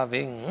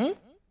නිසාවෙන්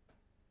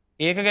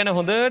ඒක ගැන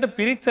හොඳට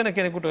පිරික්සන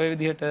කෙනෙකුට ওই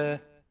විදිහට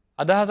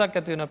අදහසක්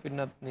ඇති වෙනවා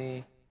පින්නත්නි.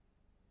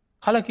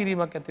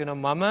 කලකිරීමක් ඇති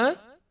වෙනවා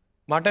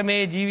මට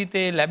මේ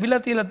ජීවිතේ ලැබිලා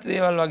තියෙන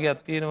දේවල්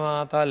වගේක් තියෙනවා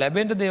තා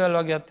ලැබෙන්න දේවල්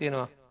වගේක්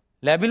තියෙනවා.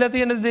 ලැබිලා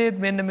තියෙන දේත්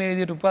මෙන්න මේ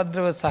විදිහට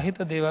උපද්‍රව සහිත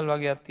දේවල්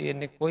වගේක්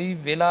තියෙන්නේ. කොයි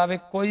වෙලාවෙ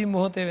කොයි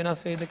මොහොතේ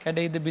වෙනස් වෙයිද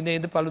කැඩෙයිද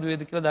බිඳෙයිද පළුදු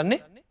වෙයිද කියලා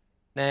දන්නේ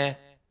නෑ.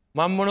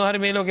 මම මොනවා හරි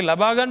මේ ලෝකේ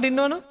ලබා ගන්න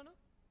ඉන්නවනම්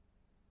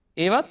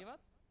ඒවත්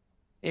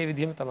ඒ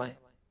විදිහම තමයි.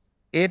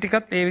 ඒ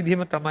ටිකත් ඒ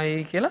විදිහම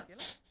තමයි කියලා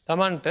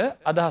Tamanට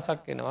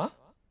අදහසක් එනවා.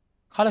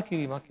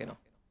 කලකිරීමක් එනවා.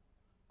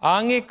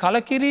 ආන්ගේ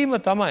කලකිරීම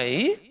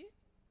තමයි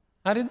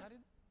හරිද?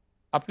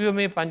 අපිව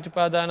මේ පංච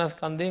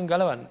උපාදානස්කන්ධයෙන්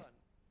ගලවන්නේ.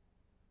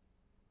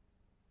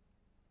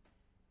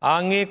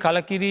 ආන්ගේ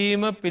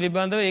කලකිරීම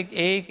පිළිබඳව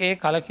ඒ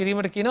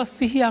කලකිරීමට කියනවා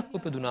සිහියක්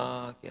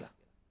උපදුනා කියලා.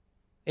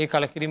 ඒ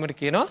කලකිරීමට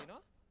කියනවා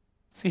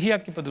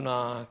සිහියක්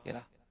ඉපදුනා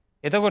කියලා.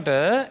 එතකොට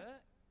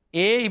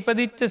ඒ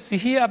ඉපදිච්ච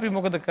සිහිය අපි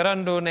මොකද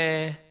කරන්න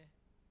ඕනෑ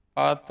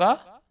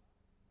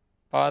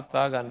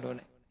පවත්වා ගන්න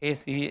ඕනෑ. ඒ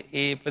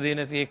ඒ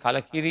ඉපදෙනසේ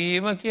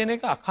කලකිරීම කියන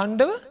එක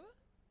අකණ්ඩව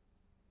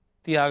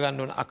තියාගන්න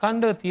ඕන.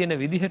 අකණ්ඩව තියෙන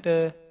විදිහට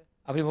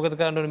අපි මොකද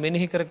කරන්න ඕන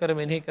මෙනෙහි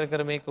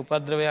කර මේක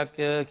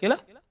උපද්‍රවයක් කියලා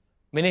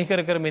මෙනෙහි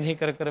කර මෙනෙහි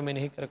කර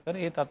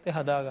ඒ තත්ත්වය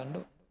හදාගන්න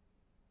ඕන.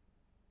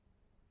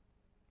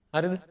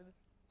 හරිද?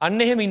 අන්න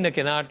එහෙම ඉන්න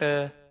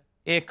කෙනාට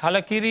ඒ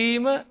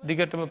කලකිරීම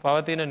දිගටම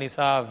පවතින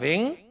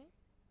නිසාවෙන්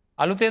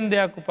අලුතෙන්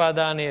දෙයක්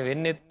උපාදානය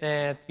වෙන්නෙත්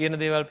නෑ. තියෙන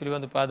දේවල්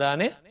පිළිබඳ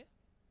උපාදානය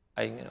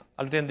අයින් වෙනවා.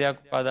 අලුතෙන් දෙයක්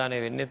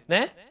උපාදානය වෙන්නෙත්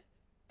නෑ.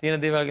 තියෙන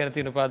දේවල් ගැන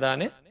තියෙන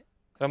උපාදානය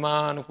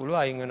ක්‍රමානුකූලව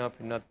අයින් වෙනවා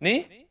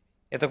පින්වත්නි.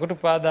 එතකොට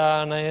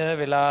උපාදානය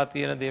වෙලා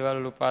තියෙන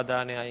දේවල්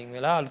උපාදානය අයින්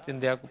වෙලා අලුතෙන්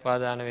දෙයක්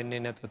උපාදාන වෙන්නේ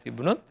නැතුව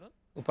තිබුණොත්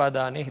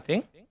උපාදානය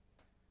හිතෙන්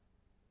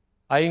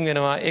අයින්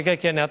වෙනවා. ඒක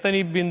කියන්නේ අත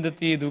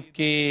නිබ්බින්දති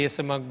දුක්ඛේ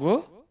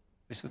සමග්ගෝ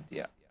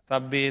විසුද්ධිය.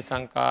 සබ්බේ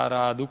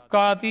සංඛාරා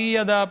දුක්ඛාති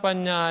යදා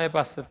පඤ්ඤාය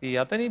පස්සති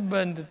අත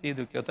නිබ්බින්දති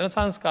දුක්ඛය. උතන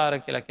සංස්කාර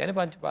කියලා කියන්නේ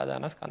පංච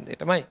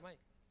උපාදානස්කන්ධයටමයි.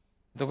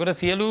 එතකොට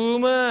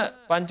සියලුම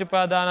පංච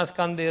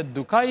උපාදානස්කන්ධය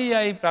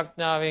දුකයියි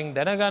ප්‍රඥාවෙන්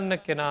දැනගන්න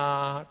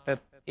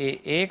කෙනාට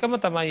ඒකම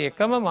තමයි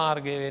එකම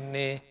මාර්ගය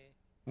වෙන්නේ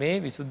මේ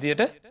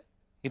විසුද්ධියට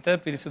හිත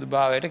පිරිසුදු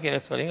භාවයට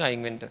කෙලෙස් වලින්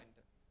අයින් වෙන්න.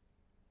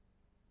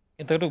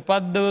 එතකොට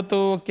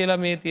උපද්දවතෝ කියලා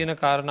මේ තියෙන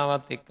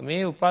කාරණාවත් එක්ක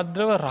මේ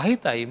උපද්‍රව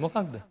රහිතයි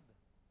මොකක්ද?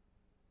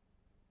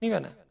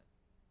 නිවන.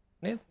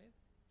 නේද?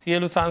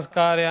 සියලු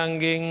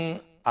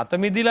සංස්කාරයන්ගෙන් අත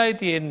මිදිලායි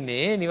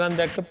තියෙන්නේ නිවන්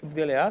දැක්ක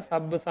පුද්ගලයා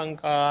සබ්බ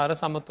සංඛාර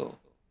සමතෝ.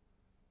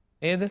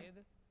 නේද?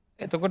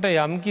 එතකොට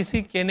යම්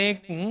කිසි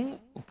කෙනෙක්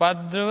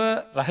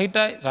උපද්‍රව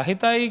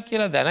රහිතයි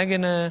කියලා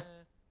දැනගෙන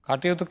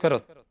කටයුතු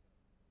කරොත්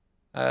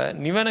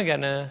නිවන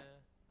ගැන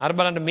අර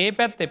බලන්න මේ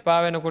පැත්ත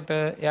එපා වෙනකොට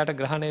එයාට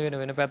ග්‍රහණය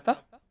වෙන පැත්ත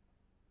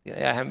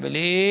එයා හැම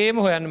වෙලේම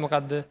හොයන්නේ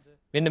මොකද්ද?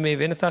 මෙන්න මේ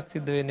වෙනසක්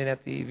සිද්ධ වෙන්නේ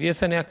නැති,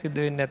 ව්‍යසනයක් සිද්ධ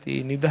වෙන්නේ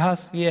නැති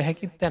නිදහස් විය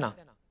හැකි තැන.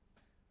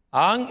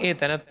 ආන් ඒ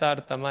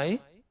තැනත්තාට තමයි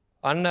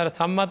අන්න අර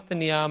සම්මත්ත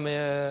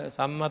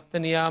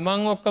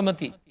නියාමං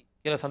ඔක්කමති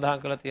කියලා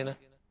සඳහන් කරලා තියෙන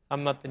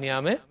සම්මත්ත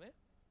නියාමය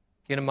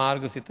කියන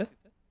මාර්ගසිත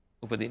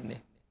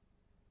උපදින්නේ.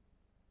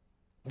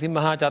 ඉතින්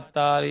මහා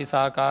චත්තාරී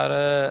සාකාර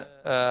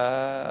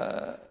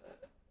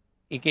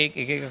එක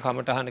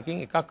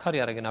කමටහනකින් එකක් හරි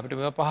අරගෙන අපිට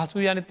මේවා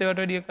පහසුයි අනිත් ඒවාට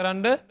වැඩිය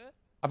කරන්න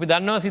අපි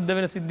දන්නවා සිද්ධ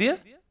වෙන සිද්ධිය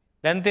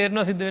දැන්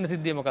තේරෙනවා සිද්ධ වෙන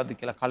සිද්ධිය මොකක්ද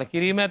කියලා.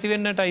 කලකිරීම ඇති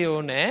වෙන්නටයි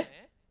ඕනේ.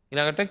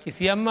 ඊළඟට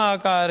කිසියම්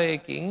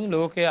ආකාරයකින්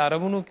ලෝකයේ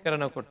අරමුණු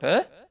කරනකොට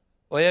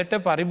ඔයට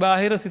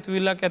පරිබාහිර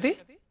සිතුවිල්ලක් ඇති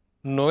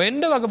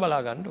නොවෙන්න වග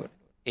බලා ගන්න ඕනේ.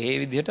 ඒ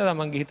විදිහට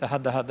තමන්ගේ හිත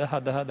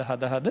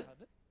හද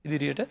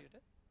ඉදිරියට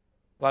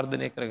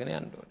වර්ධනය කරගෙන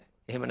යන්න ඕනේ.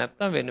 එහෙම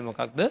නැත්නම් වෙන්නේ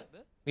මොකක්ද?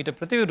 මීට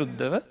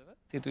ප්‍රතිවිරුද්ධව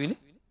සිතුවිලි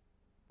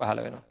පහළ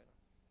වෙනවා.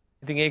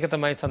 ඉතින් ඒක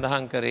තමයි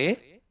සඳහන් කරේ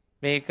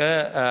මේක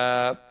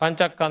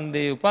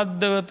පංචස්කන්ධේ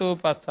උපද්දවතෝ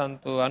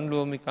පස්සන්තෝ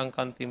අනුලෝමිකං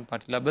කන්තිම්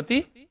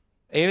පටිලබති.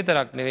 ඒ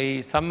විතරක්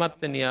නෙවෙයි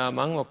සම්මත්ත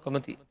නියාමං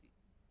ඔක්කමති.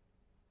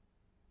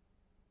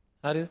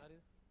 හරිද?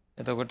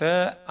 එතකොට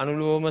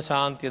අනුලෝම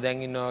ශාන්තිය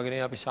දැන් ඉන්නවා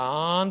වගේ අපි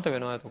ශාන්ත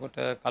වෙනවා. එතකොට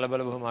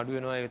කලබල බොහොම අඩු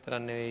වෙනවා. ඒ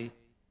විතරක් නෙවෙයි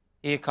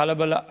ඒ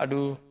කලබල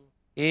අඩු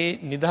ඒ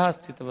නිදහස්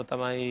සිතම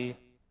තමයි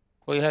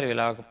කොයි හරි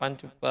වෙලාවක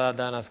පංච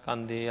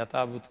උපාදානස්කන්ධයේ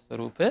යථාභූත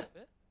ස්වરૂපය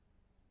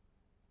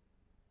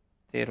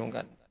තේරුම්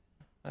ගන්න.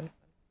 හරි?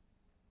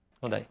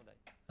 හොඳයි.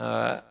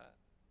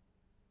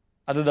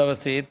 අද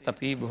දවසේත්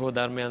අපි බොහෝ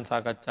ධර්මයන්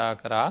සාකච්ඡා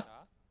කරා.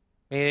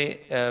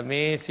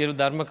 මේ සියලු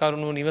ධර්ම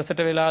කරුණු නිවසට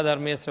වෙලා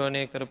ධර්මයේ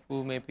ශ්‍රවණය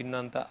කරපු මේ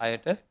පින්වන්ත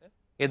අයට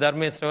ඒ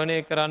ධර්මයේ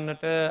ශ්‍රවණය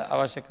කරන්නට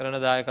අවශ්‍ය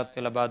කරන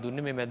දායකත්වය ලබා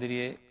දුන්නේ මේ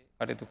මැදිරියේ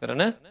කටයුතු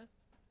කරන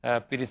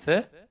පිරිස.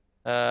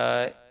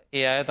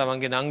 ඒ අය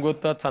තමන්ගේ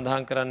නංගොත්වත්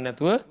සඳහන් කරන්න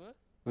නැතුව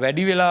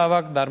වැඩි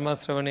වෙලාවක් ධර්ම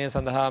ශ්‍රවණය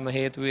සඳහාම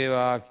හේතු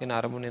වේවා කියන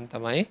අරමුණෙන්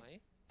තමයි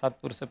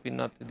සත්පුරුෂ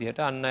පින්වත් විදිහට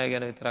අන් අය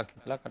ගැන විතරක්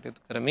හිතලා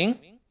කටයුතු කරමින්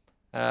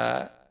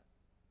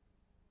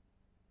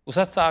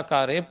උසස්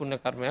ආකාරයේ පුණ්‍ය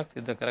කර්මයක්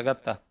සිදු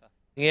කරගත්තා.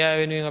 ඒ අය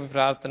වෙනුවෙන් අපි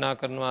ප්‍රාර්ථනා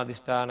කරනවා,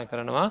 අදිෂ්ඨාන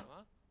කරනවා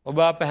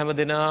ඔබ අප හැම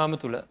දිනාම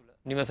තුල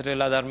නිවසට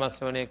වෙලා ධර්ම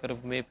ශ්‍රවණය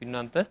කරපු මේ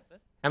පින්වන්ත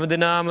හැම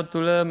දිනාම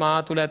තුල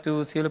මා තුල ඇති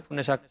වූ සියලු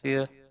පුණ්‍ය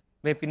ශක්තිය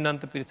මේ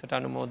පින්නන්ත පිරිසට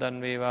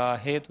අනුමෝදන් වේවා,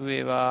 හේතු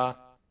වේවා,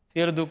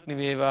 සියලු දුක්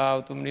නිවේවා,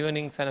 උතුම්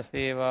නිවනින්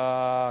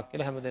සැනසේවා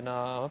කියලා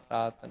හැමදෙනාම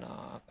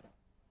ප්‍රාර්ථනා කරමු.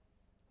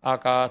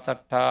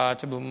 ආකාසට්ඨා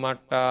ච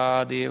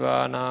බුම්මට්ඨා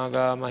දේවා නාග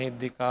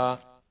මහිද්దికා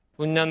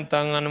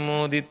පුඤ්ඤන්තං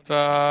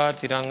අනුමෝදිත්වා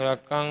චිරං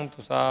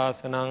රක්ඛන්තු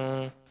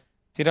ශාසනං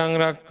චිරං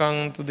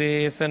රක්ඛන්තු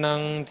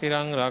දේශනං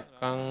චිරං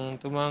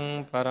රක්ඛන්තු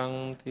මං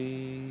පරන්ති.